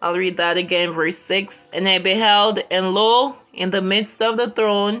 I'll read that again, verse 6. And I beheld, and lo, in the midst of the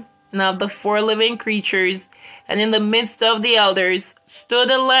throne, and of the 4 living creatures, and in the midst of the elders, stood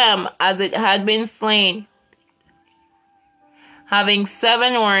a lamb as it had been slain, having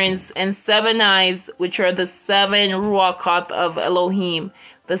 7 horns and 7 eyes, which are the 7 Ruach of Elohim,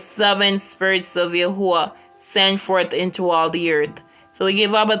 the 7 spirits of Yahuah, sent forth into all the earth. So we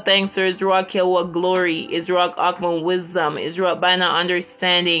give Abba thanks for his Ruach Yahuah glory, his Ruach Akmal wisdom, his Ruach Bana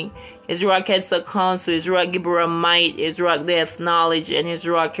understanding, his Ruach Hetza counsel, his Ruach Gibra might, his Ruach death knowledge, and his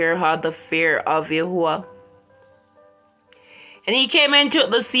Ruach Erha the fear of Yahuah. And he came and took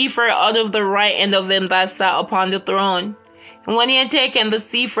the sepher out of the right hand of him that sat upon the throne. And when he had taken the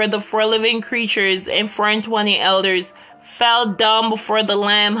sepher, the 4 living creatures and 24 elders fell down before the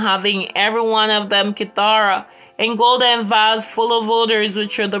Lamb, having every one of them kithara, and golden vase full of odors,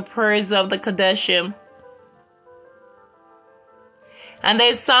 which are the pearls of the Kadeshim. And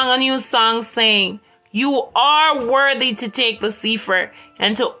they sang a new song, saying, You are worthy to take the sepher,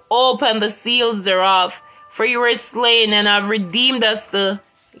 and to open the seals thereof. For you were slain, and have redeemed us to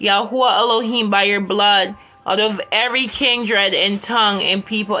Yahuah Elohim by your blood, out of every kindred and tongue and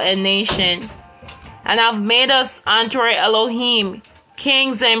people and nation. And have made us unto our Elohim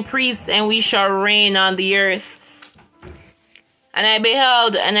kings and priests, and we shall reign on the earth. And I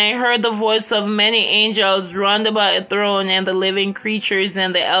beheld, and I heard the voice of many angels round about the throne, and the living creatures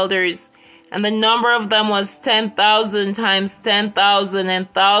and the elders. And the number of them was 10,000 times 10,000,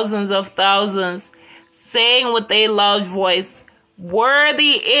 and thousands of thousands, saying with a loud voice,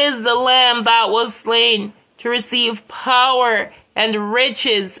 Worthy is the Lamb that was slain, to receive power and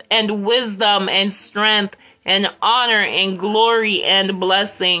riches and wisdom and strength and honor and glory and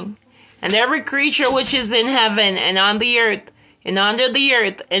blessing. And every creature which is in heaven and on the earth and under the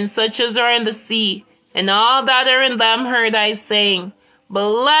earth, and such as are in the sea, and all that are in them, heard I saying,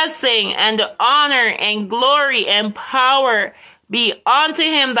 Blessing and honor and glory and power be unto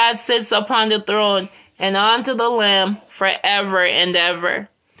him that sits upon the throne, and unto the Lamb forever and ever.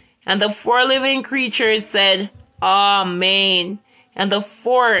 And the 4 living creatures said, Amen. And the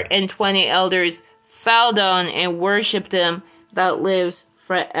 24 elders fell down and worshipped him that lives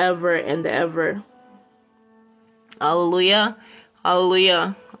forever and ever. Hallelujah.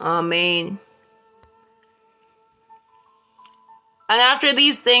 Hallelujah. Amen. And after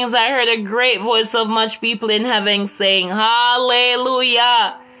these things I heard a great voice of much people in heaven saying,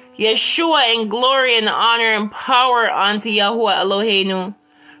 Hallelujah. Yeshua in glory and honor and power unto Yahuah Eloheinu.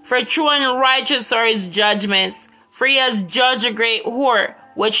 For true and righteous are his judgments. For he has judged a great whore,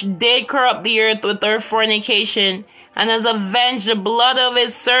 which did corrupt the earth with her fornication, and has avenged the blood of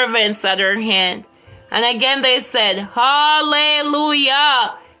his servants at her hand. And again they said,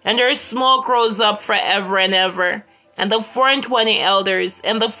 Hallelujah! And her smoke rose up forever and ever. And the 24 elders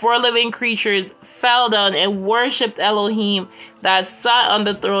and the 4 living creatures fell down and worshipped Elohim that sat on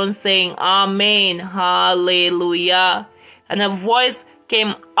the throne, saying, Amen, Hallelujah. And a voice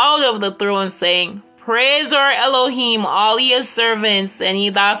came out of the throne, saying, Praise our Elohim, all ye his servants, and ye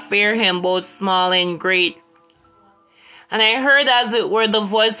that fear him, both small and great. And I heard as it were the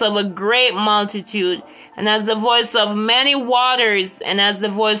voice of a great multitude, and as the voice of many waters, and as the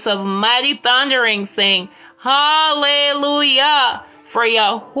voice of mighty thundering, saying, Hallelujah! For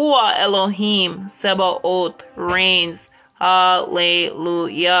Yahuah Elohim, TSEBA'OTH, reigns.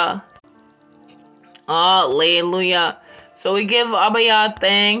 Hallelujah. Hallelujah. So we give Abba Yah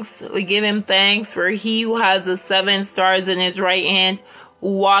thanks. We give him thanks for he who has the 7 stars in his right hand,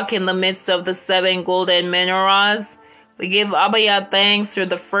 who walk in the midst of the 7 golden menorahs. We give Abba thanks for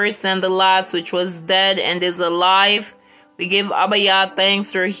the first and the last, which was dead and is alive. We give Abba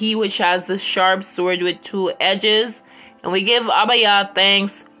thanks for he which has the sharp sword with 2 edges. And we give Abba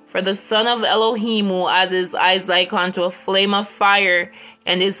thanks for the Son of Elohim, who has his eyes like unto a flame of fire,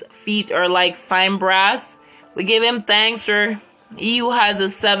 and his feet are like fine brass. We give him thanks for he who has the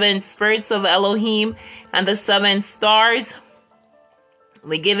 7 spirits of Elohim and the 7 stars.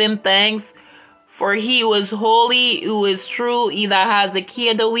 We give him thanks for he who is holy, who is true, he that has the key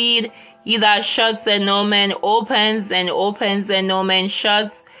of the weed, he that shuts and no man opens, and opens and no man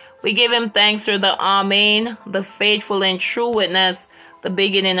shuts. We give him thanks for the AMEIN, the faithful and true witness, the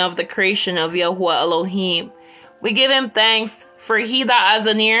beginning of the creation of Yahuah Elohim. We give him thanks for he that has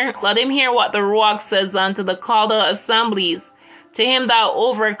an ear, let him hear what the RUACH says unto the called assemblies. To him that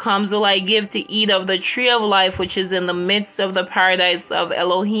overcomes will I give to eat of the tree of life, which is in the midst of the paradise of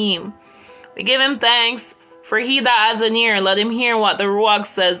Elohim. We give him thanks for he that has an ear, let him hear what the RUACH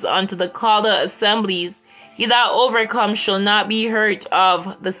says unto the called assemblies. He that overcomes shall not be hurt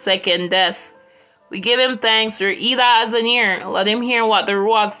of the second death. We give him thanks for he that has an ear, let him hear what the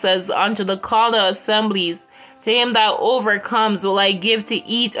RUACH says unto the called assemblies. To him that overcomes will I give to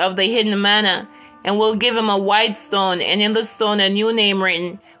eat of the hidden manna, and will give him a white stone, and in the stone a new name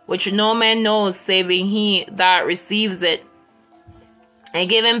written, which no man knows saving he that receives it. I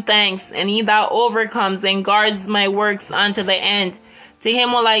give him thanks, and he that overcomes and guards my works unto the end, to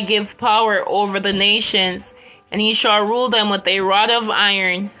him will I give power over the nations, and he shall rule them with a rod of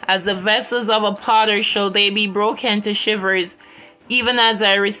iron. As the vessels of a potter shall they be broken to shivers, even as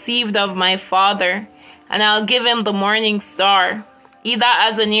I received of my Father. And I'll give him the morning star. He that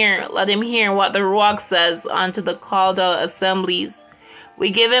has an ear, let him hear what the RUACH says unto the called assemblies.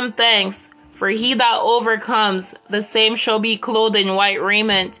 We give him thanks, for he that overcomes, the same shall be clothed in white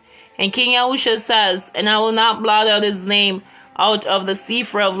raiment. And King Yahusha says, and I will not blot out his name out of the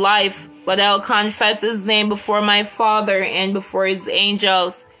sefer of life, but I'll confess his name before my Father and before his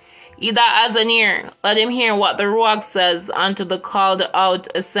angels. He that has an ear, let him hear what the RUACH says unto the called out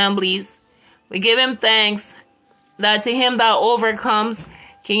assemblies. We give him thanks that to him that overcomes,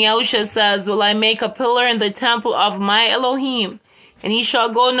 King Yahusha says, will I make a pillar in the temple of my Elohim, and he shall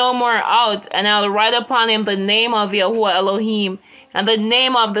go no more out, and I'll write upon him the name of Yahuah Elohim, and the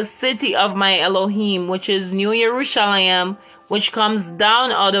name of the city of my Elohim, which is New Jerusalem, which comes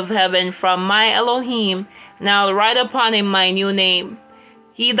down out of heaven from my Elohim, and I'll write upon him my new name.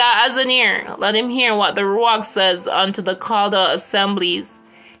 He that has an ear, let him hear what the RUACH says unto the called assemblies.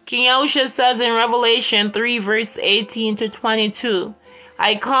 King Yahusha says in Revelation 3 verse 18 to 22,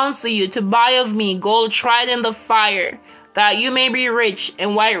 I counsel you to buy of me gold tried in the fire, that you may be rich,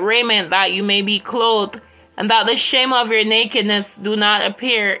 and white raiment, that you may be clothed, and that the shame of your nakedness do not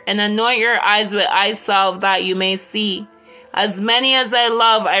appear, and anoint your eyes with eye salve, that you may see. As many as I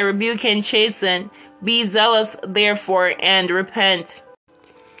love, I rebuke and chasten. Be zealous, therefore, and repent.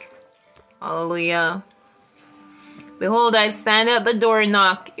 Hallelujah. Behold, I stand at the door and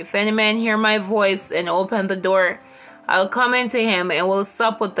knock. If any man hear my voice and open the door, I'll come into him and will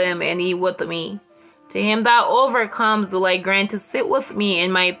sup with him and eat with me. To him that overcomes will I grant to sit with me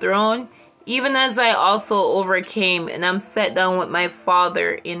in my throne, even as I also overcame, and am set down with my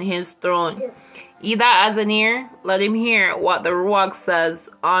Father in his throne. He that has an ear, let him hear what the RUACH says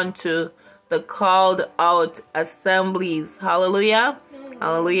unto the called out assemblies. Hallelujah.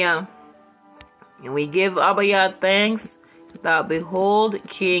 Hallelujah. And we give Abba thanks that behold,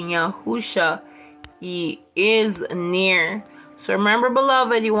 King Yahusha, he is near. So remember,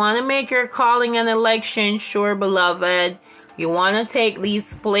 beloved, you want to make your calling and election sure, beloved. You want to take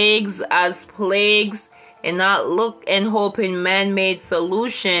these plagues as plagues and not look and hope in man-made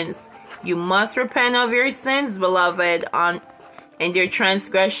solutions. You must repent of your sins, beloved, and your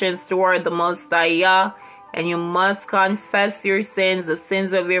transgressions toward the Most High, and you must confess your sins, the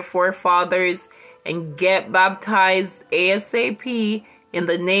sins of your forefathers, and get baptized ASAP in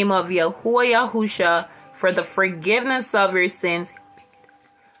the name of Yahuah Yahusha for the forgiveness of your sins,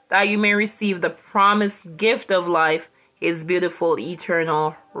 that you may receive the promised gift of life, his beautiful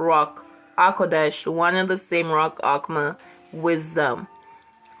eternal rock, Akodesh, one and the same rock, Akma, wisdom.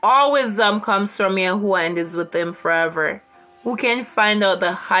 All wisdom comes from Yahuah and is with him forever. Who can find out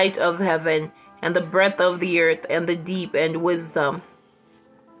the height of heaven and the breadth of the earth and the deep and wisdom?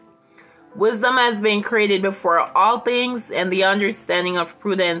 Wisdom has been created before all things, and the understanding of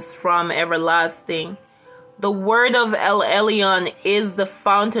prudence from everlasting. The word of El Elyon is the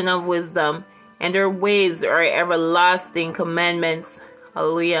fountain of wisdom, and her ways are everlasting commandments.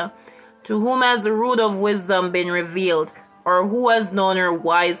 Hallelujah. To whom has the root of wisdom been revealed? or who has known her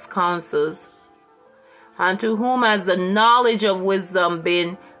wise counsels? And to whom has the knowledge of wisdom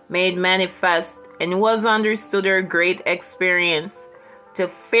been made manifest, and who has understood her great experience? To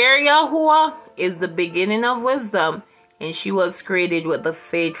fear Yahuah is the beginning of wisdom, and she was created with the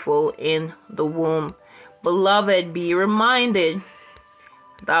faithful in the womb. Beloved, be reminded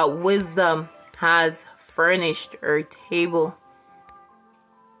that wisdom has furnished her table.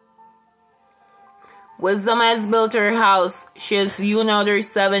 Wisdom has built her house. She has hewn out her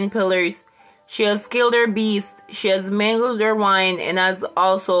 7 pillars. She has killed her beast. She has mingled her wine, and has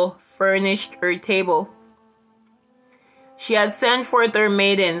also furnished her table. She has sent forth her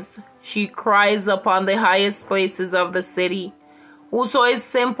maidens. She cries upon the highest places of the city. Whoso is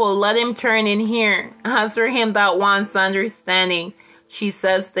simple, let him turn and hear. As for him that wants understanding, she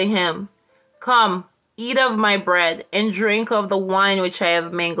says to him, Come, eat of my bread, and drink of the wine which I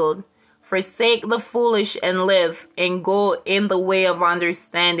have mingled. Forsake the foolish and live, and go in the way of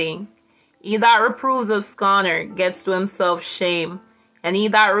understanding. He that reproves a scorner gets to himself shame, and he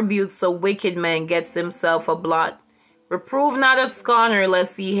that rebukes a wicked man gets himself a blot. Reprove not a scorner,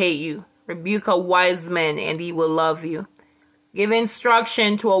 lest he hate you. Rebuke a wise man, and he will love you. Give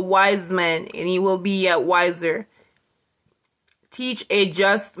instruction to a wise man, and he will be yet wiser. Teach a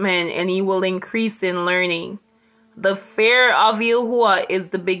just man, and he will increase in learning. The fear of Yahuah is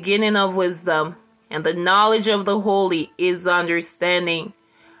the beginning of wisdom, and the knowledge of the holy is understanding.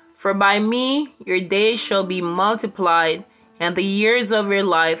 For by me your days shall be multiplied, and the years of your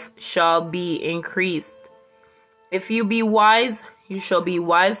life shall be increased. If you be wise, you shall be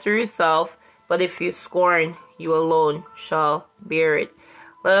wise to yourself, but if you scorn, you alone shall bear it.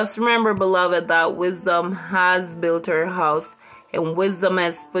 Let us remember, beloved, that wisdom has built her house, and wisdom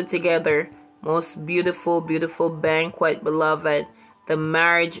has put together most beautiful, beautiful banquet, beloved, the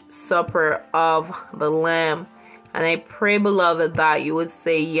marriage supper of the Lamb. And I pray, beloved, that you would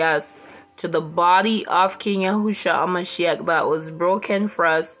say yes to the body of King Yahushua HaMashiach that was broken for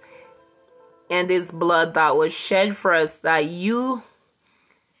us, and his blood that was shed for us, that you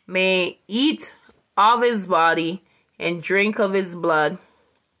may eat of his body and drink of his blood,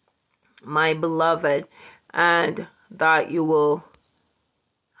 my beloved, and that you will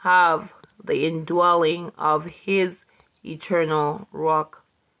have the indwelling of his eternal RUACH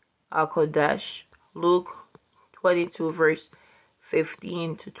HaKodesh. Luke 22 verse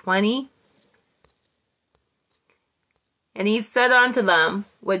 15 to 20. And he said unto them,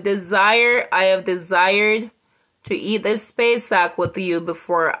 With desire I have desired to eat this Pesach with you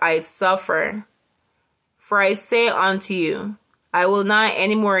before I suffer. For I say unto you, I will not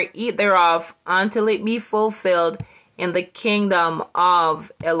any more eat thereof until it be fulfilled in the kingdom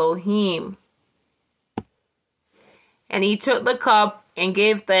of Elohim. And he took the cup and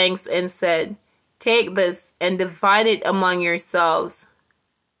gave thanks and said, Take this and divide it among yourselves.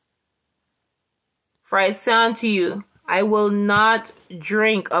 For I say unto you, I will not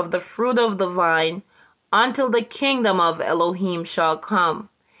drink of the fruit of the vine until the kingdom of Elohim shall come.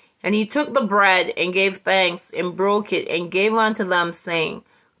 And he took the bread and gave thanks and broke it and gave unto them, saying,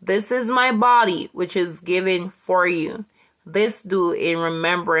 This is my body which is given for you. This do in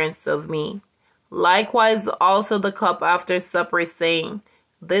remembrance of me. Likewise also the cup after supper, saying,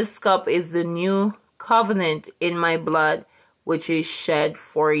 This cup is the new covenant in my blood, which is shed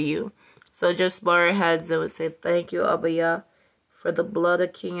for you. So just bow our heads and we say, Thank you, Abba Yah, for the blood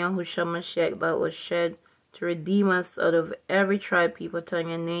of King Yahushua Mashiach that was shed to redeem us out of every tribe, people,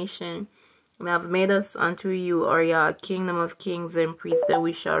 tongue, and nation, and have made us unto you, our Yah, a kingdom of kings and priests, that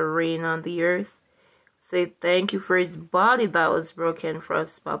we shall reign on the earth. Say thank you for his body that was broken for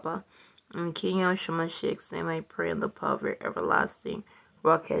us, Papa. In King Yahushua Mashiach's name I pray, in the power of your everlasting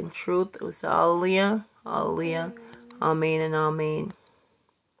rock and truth. We say hallelujah, hallelujah, amen and amen.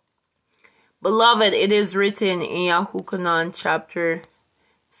 Beloved, it is written in Yahuah chapter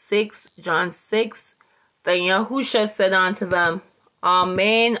 6, John 6, that Yahusha said unto them,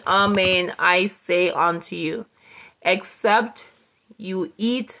 Amen, amen, I say unto you, except you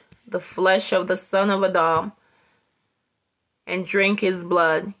eat the flesh of the Son of Adam and drink his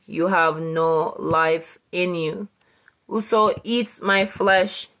blood, you have no life in you. Whoso eats my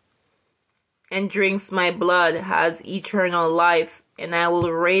flesh and drinks my blood has eternal life, and I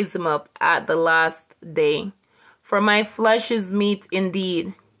will raise him up at the last day. For my flesh is meat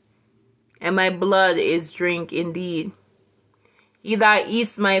indeed, and my blood is drink indeed. He that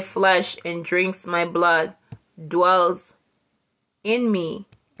eats my flesh and drinks my blood dwells in me,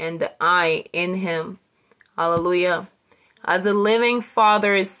 and I in him. Hallelujah. As the living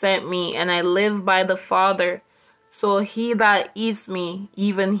Father is sent me, and I live by the Father, so he that eats me,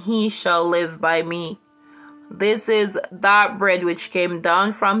 even he shall live by me. This is that bread which came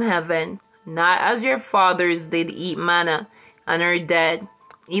down from heaven, not as your fathers did eat manna and are dead.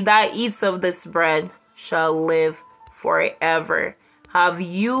 He that eats of this bread shall live forever. Have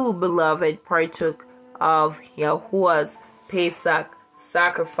you, beloved, partook of Yahuah's Pesach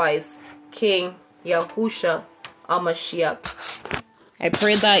sacrifice, King Yahusha HaMashiach? I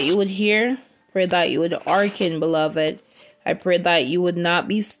pray that you would hear, pray that you would hearken, beloved. I pray that you would not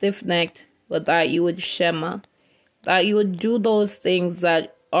be stiff-necked, but that you would shema, that you would do those things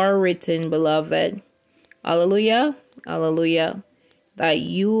that are written, beloved. Hallelujah, hallelujah, that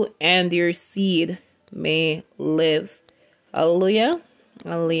you and your seed may live. Hallelujah,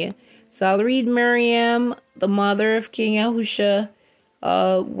 hallelujah. So I'll read Miriam, the mother of King Yahusha,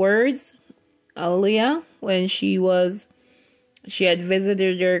 words. Hallelujah. When she had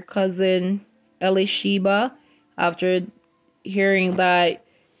visited her cousin Elisheba after hearing that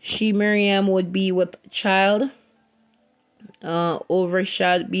Miriam would be with child, being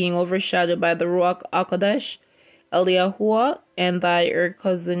overshadowed by the Ruach HaKodesh, Yahuah, and that her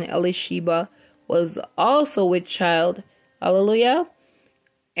cousin Elisheba was also with child. Hallelujah.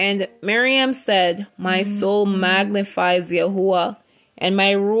 And Miriam said, my soul magnifies Yahuah, and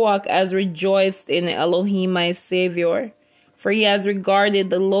my Ruach has rejoiced in Elohim my Savior. For he has regarded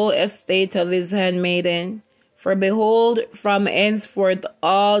the low estate of his handmaiden. For behold, from henceforth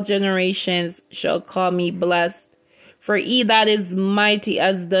all generations shall call me blessed. For he that is mighty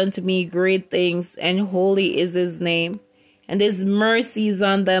has done to me great things, and holy is his name. And his mercy is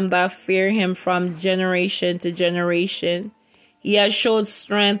on them that fear him from generation to generation. He has showed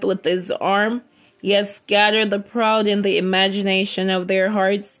strength with his arm. He has scattered the proud in the imagination of their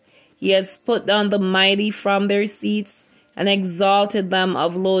hearts. He has put down the mighty from their seats, and exalted them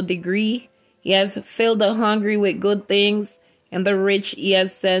of low degree. He has filled the hungry with good things, and the rich he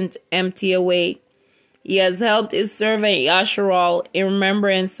has sent empty away. He has helped his servant YAHSHAR'AL in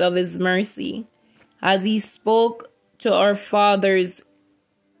remembrance of his mercy, as he spoke to our fathers,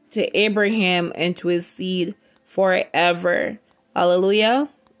 to Abraham, and to his seed forever. Hallelujah,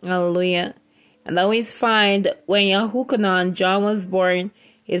 hallelujah. And then we find when Yahuchanan, John, was born,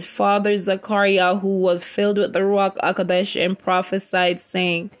 his father Zechariah, who was filled with the Ruach HaKodesh, and prophesied,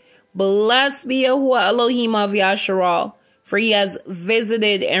 saying, Blessed be Yahuah Elohim of YAHSHAR'AL, for he has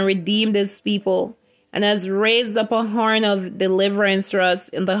visited and redeemed his people, and has raised up a horn of deliverance for us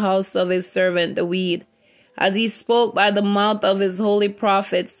in the house of his servant David, as he spoke by the mouth of his holy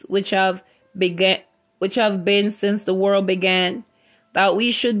prophets, which have been since the world began, that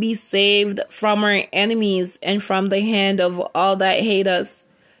we should be saved from our enemies and from the hand of all that hate us,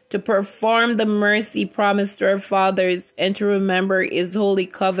 to perform the mercy promised to our fathers, and to remember his holy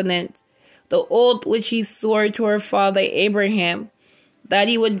covenant, the oath which he swore to our father Abraham, that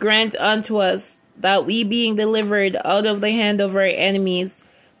he would grant unto us, that we, being delivered out of the hand of our enemies,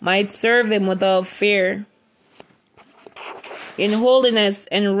 might serve him without fear, in holiness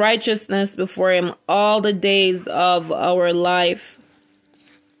and righteousness before him all the days of our life.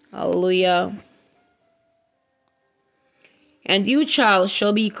 Hallelujah. And you, child,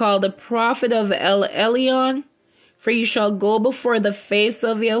 shall be called the prophet of El Elyon, for you shall go before the face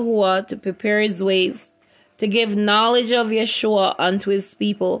of Yahuah to prepare his ways, to give knowledge of Yeshua unto his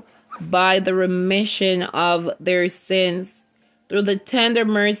people by the remission of their sins, through the tender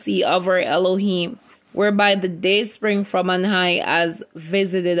mercy of our Elohim, whereby the day spring from on high has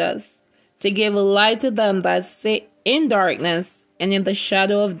visited us, to give light to them that sit in darkness and in the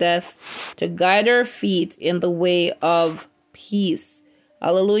shadow of death, to guide our feet in the way of peace.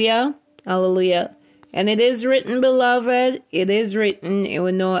 Hallelujah, hallelujah. And it is written, beloved, it is written, and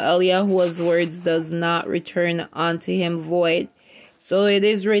we know Yahuah's words does not return unto him void. So it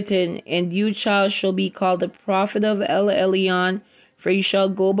is written, and you, child, shall be called the prophet of El Elyon, for you shall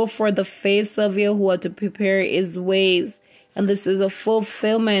go before the face of Yahuah to prepare his ways. And this is a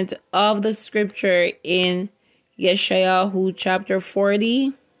fulfillment of the scripture in Yeshayahu chapter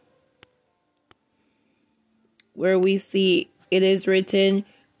 40, where we see it is written,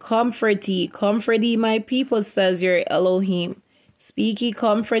 comfort ye my people, says your Elohim. Speak ye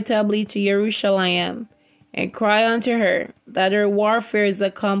comfortably to Jerusalem, and cry unto her, that her warfare is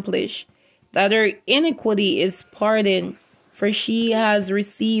accomplished, that her iniquity is pardoned, for she has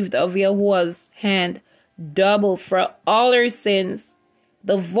received of Yahuah's hand double for all her sins.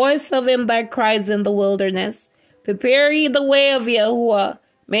 The voice of him that cries in the wilderness, prepare ye the way of Yahuah,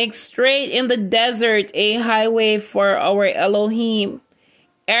 make straight in the desert a highway for our Elohim.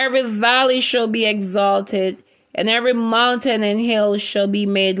 Every valley shall be exalted, and every mountain and hill shall be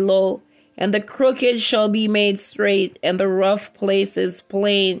made low, and the crooked shall be made straight, and the rough places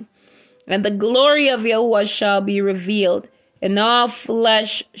plain. And the glory of Yahuah shall be revealed, and all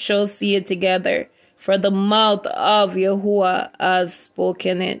flesh shall see it together, for the mouth of Yahuah has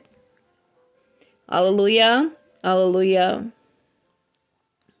spoken it. Hallelujah, hallelujah.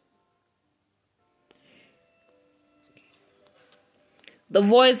 The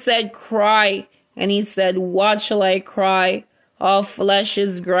voice said, cry. And he said, what shall I cry? All flesh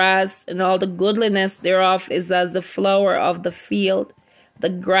is grass, and all the goodliness thereof is as the flower of the field. The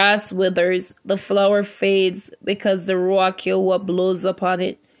grass withers, the flower fades, because the RUACH Yahuah blows upon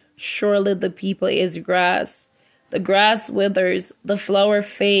it. Surely the people is grass. The grass withers, the flower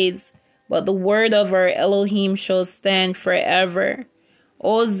fades, but the word of our Elohim shall stand forever.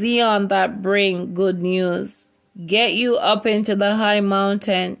 O Zion that bring good news, get you up into the high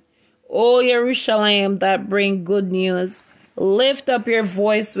mountain. O Jerusalem that bring good news, lift up your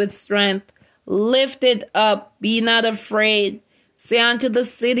voice with strength. Lift it up, be not afraid. Say unto the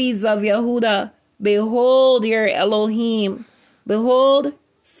cities of Yehudah, behold your Elohim. Behold,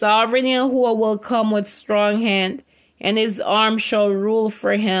 sovereign Yahuah will come with strong hand, and his arm shall rule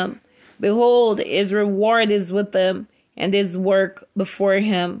for him. Behold, his reward is with him, and his work before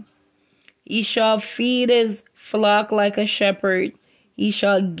him. He shall feed his flock like a shepherd. He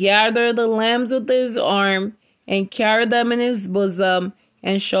shall gather the lambs with his arm, and carry them in his bosom,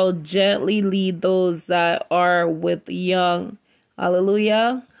 and shall gently lead those that are with young.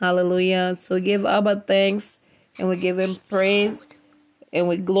 Hallelujah, hallelujah. So give Abba thanks, and we give him praise, and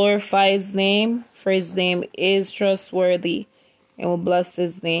we glorify his name, for his name is trustworthy, and we bless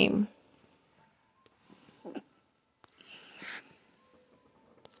his name.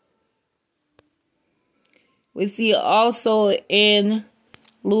 We see also in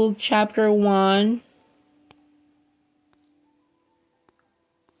Luke chapter 1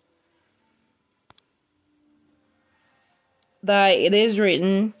 that it is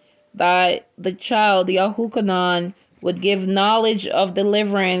written that the child Yahukanan would give knowledge of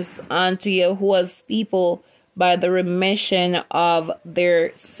deliverance unto Yahuah's people by the remission of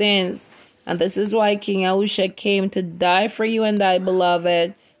their sins. And this is why King Yahusha came to die for you and thy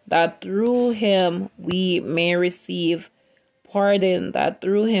beloved, that through him we may receive pardon, that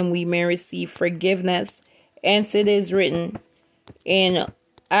through him we may receive forgiveness. Hence it is written in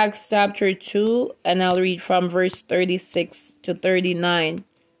Acts chapter 2, and I'll read from verse 36 to 39.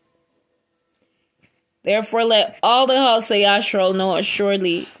 Therefore let all the house of YAHSHAR'AL know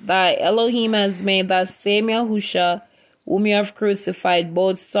assuredly that Elohim has made that same Yahusha whom you have crucified,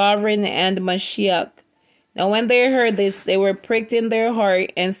 both sovereign and Mashiach. Now when they heard this, they were pricked in their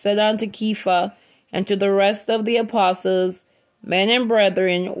heart, and said unto Kepha and to the rest of the apostles, Men and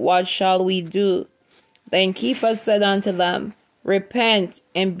brethren, what shall we do? Then Kepha said unto them, Repent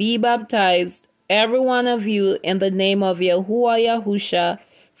and be baptized, every one of you, in the name of Yahuah Yahusha,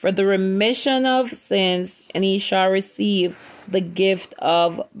 for the remission of sins, and ye shall receive the gift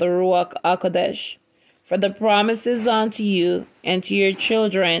of the Ruach HaKodesh. For the promise is unto you, and to your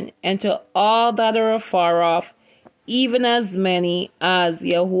children, and to all that are afar off, even as many as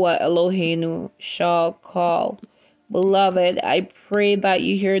Yahuah Eloheinu shall call. Beloved, I pray that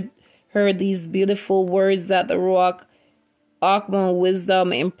you heard these beautiful words that the Ruach HaKodesh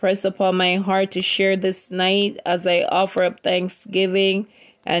wisdom impress upon my heart to share this night as I offer up thanksgiving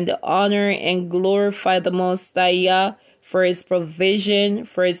and honor and glorify the Most High for his provision,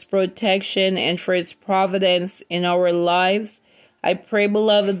 for his protection, and for his providence in our lives. I pray,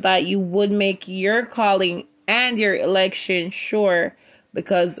 beloved, that you would make your calling and your election sure,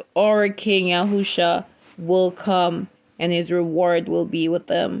 because our King Yahusha will come and his reward will be with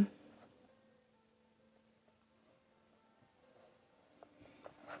them.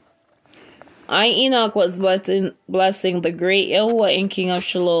 I, Enoch, was blessing the great Yahuah and King of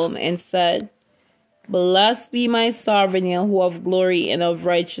Shalom, and said, Blessed be my sovereign Yahuah of glory and of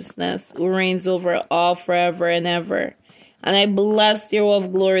righteousness, who reigns over all forever and ever. And I bless Yahuah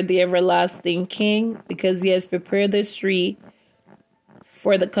of glory, the everlasting King, because he has prepared this tree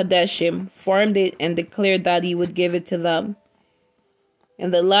for the Kadeshim, formed it, and declared that he would give it to them.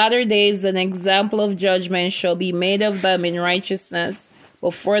 In the latter days an example of judgment shall be made of them in righteousness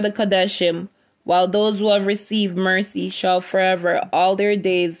before the Kadeshim, while those who have received mercy shall forever all their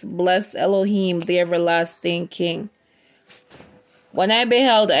days bless Elohim, the everlasting King. When I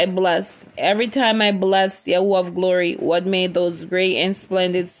beheld, I blessed. Every time I blessed Yahuah of glory, who had made those great and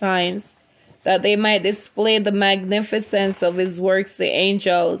splendid signs, that they might display the magnificence of his works to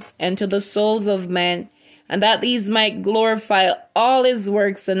angels and to the souls of men, and that these might glorify all his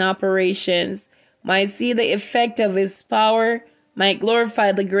works and operations, might see the effect of his power, might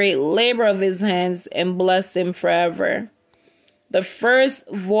glorify the great labor of his hands, and bless him forever. The first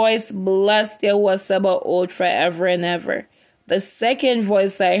voice blessed Yahuah Sabaoth forever and ever. The second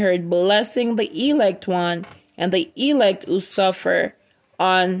voice I heard blessing the elect one and the elect who suffer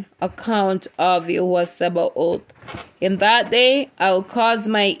on account of Yahuah Sabaoth. In that day I will cause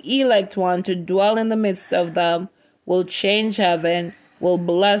my elect one to dwell in the midst of them, will change heaven, will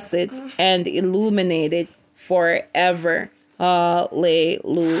bless it, and illuminate it forever.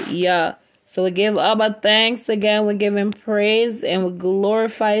 Hallelujah. So we give Abba thanks again, we give him praise, and we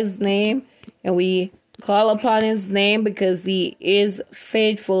glorify his name, and we call upon his name because he is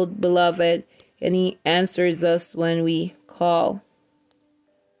faithful, beloved, and he answers us when we call.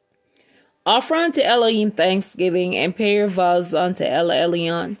 Offer unto Elohim thanksgiving, and pay your vows unto El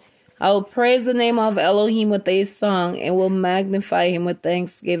Elyon. I will praise the name of Elohim with a song, and will magnify him with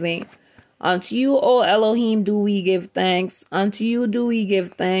thanksgiving. Unto you, O Elohim, do we give thanks. Unto you do we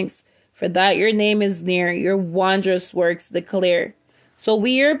give thanks, for that your name is near, your wondrous works declare. So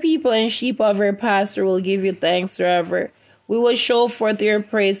we, your people and sheep of your pasture, will give you thanks forever. We will show forth your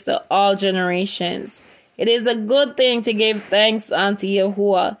praise to all generations. It is a good thing to give thanks unto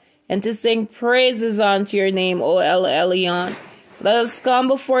Yahuah, and to sing praises unto your name, O El Elyon. Let us come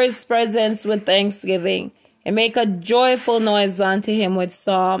before his presence with thanksgiving, and make a joyful noise unto him with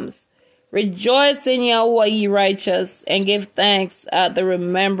psalms. Rejoice in Yahuah, ye righteous, and give thanks at the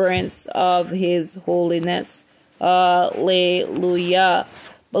remembrance of his holiness. Hallelujah.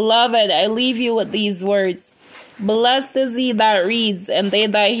 Beloved, I leave you with these words. Blessed is he that reads, and they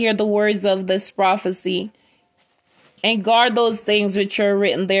that hear the words of this prophecy, and guard those things which are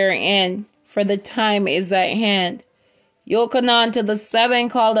written therein, for the time is at hand. Yochanan to the 7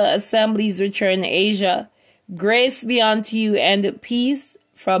 called assemblies which are in Asia. Grace be unto you, and peace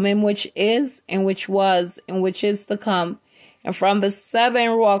from him which is, and which was, and which is to come, and from the 7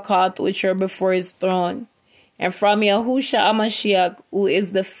 RUACH which are before his throne, and from YAHUSHA HaMashiach, who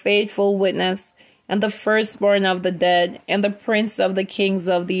is the faithful witness, and the firstborn of the dead, and the prince of the kings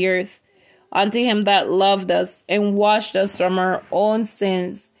of the earth, unto him that loved us, and washed us from our own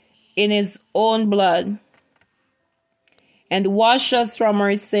sins in his own blood, and washed us from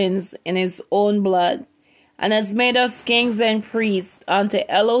our sins in his own blood, and has made us kings and priests unto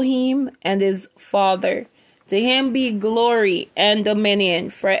Elohim and his Father. To him be glory and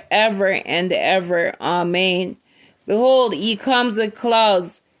dominion forever and ever. Amen. Behold, he comes with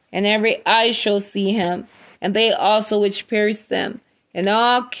clouds, and every eye shall see him, and they also which pierced him, and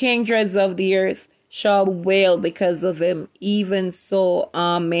all kindreds of the earth shall wail because of him. Even so,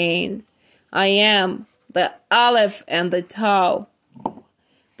 Amen. I am the Aleph and the Tau,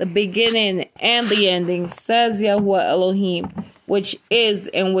 the beginning and the ending, says Yahuah Elohim, which is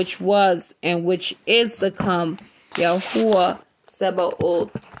and which was and which is to come, Yahuah Sabaoth.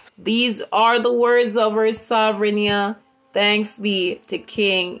 These are the words of our sovereign Yah. Thanks be to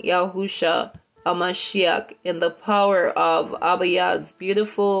King Yahusha HaMashiach in the power of Abba Yah's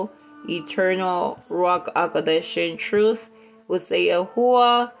beautiful, eternal Ruach HaKodesh in truth. We say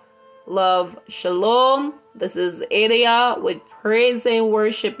Yahuah, love, shalom. This is Elia with praise and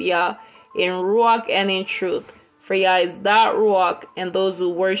worship Yah in Ruach and in truth. For Yah is that Ruach, and those who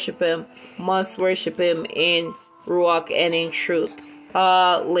worship him must worship him in Ruach and in truth.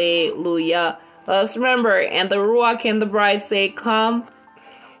 Hallelujah. Let's remember, and the Ruach and the bride say, come.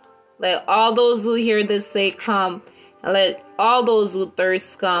 Let all those who hear this say, come. And let all those who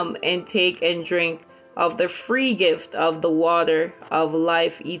thirst come and take and drink of the free gift of the water of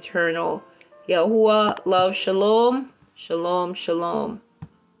life eternal. Yahuah, love, shalom, shalom, shalom.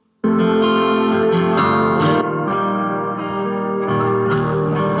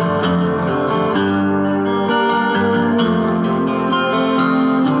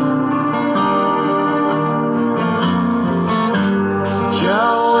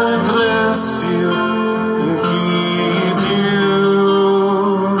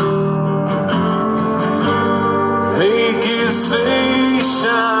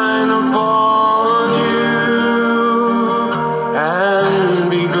 Shine upon you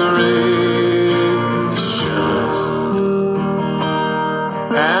and be gracious.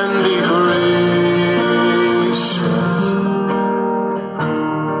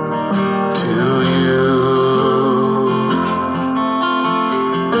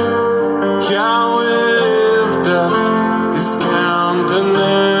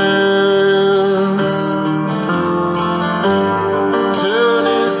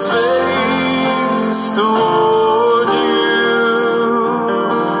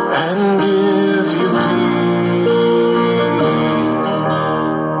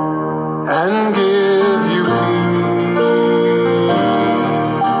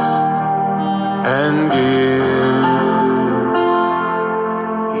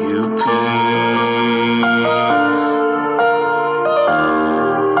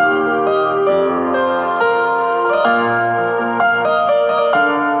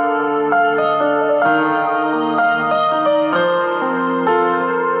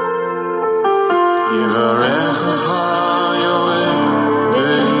 יברכך יהוה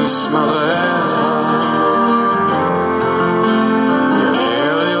וישמרך,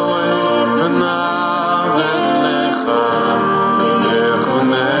 יאר יהוה פניו אליך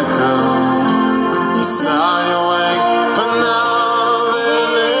ויחונך, יישא יהוה פניו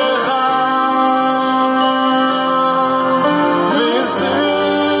אליך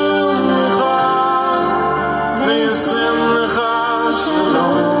וישם לך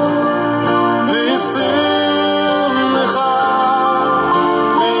שלום.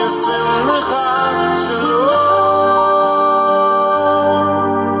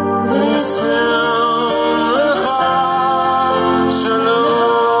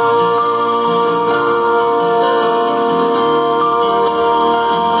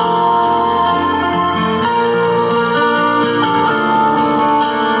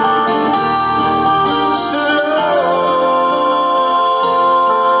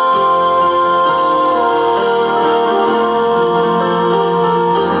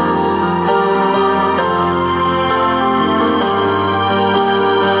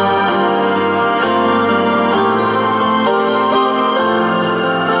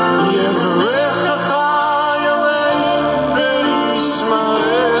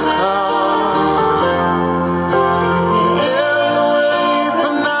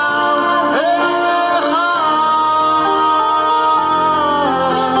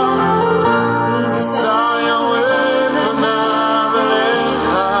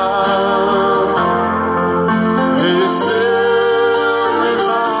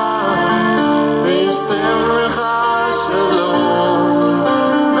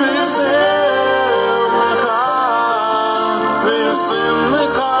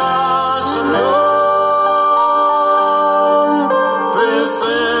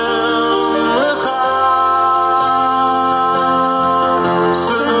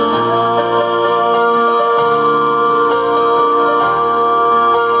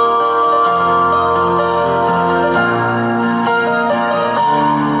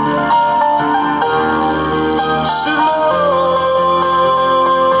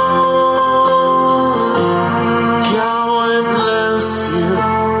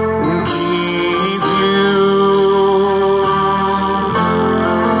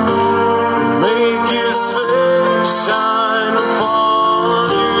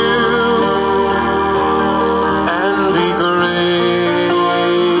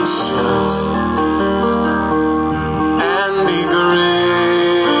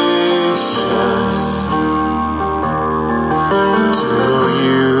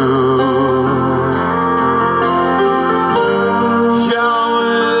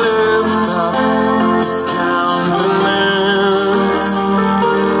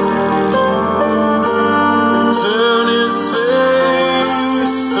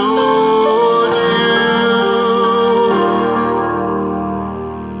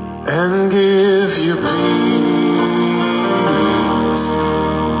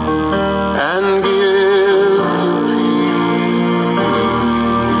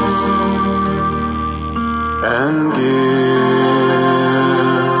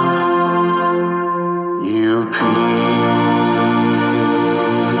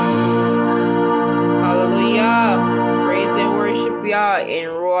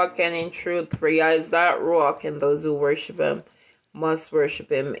 And in truth, for Yah is that Ruach, and those who worship him must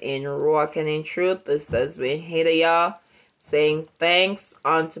worship him in Ruach and in truth. This says we hate Yah, saying thanks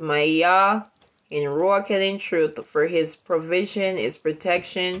unto my Yah in Ruach and in truth for his provision, his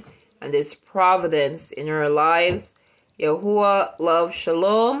protection, and his providence in our lives. Yahuah love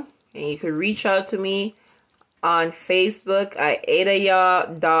Shalom, and you can reach out to me on Facebook at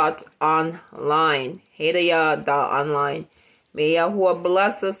hadayah.online. hadayah.online. May Yahuah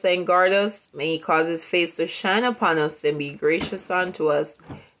bless us and guard us. May he cause his face to shine upon us and be gracious unto us.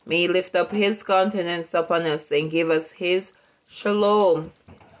 May he lift up his countenance upon us and give us his shalom.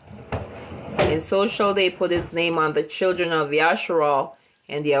 And so shall they put his name on the children of YAHSHAR'AL,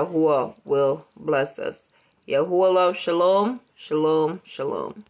 and Yahuah will bless us. Yahuah love Shalom, Shalom, Shalom.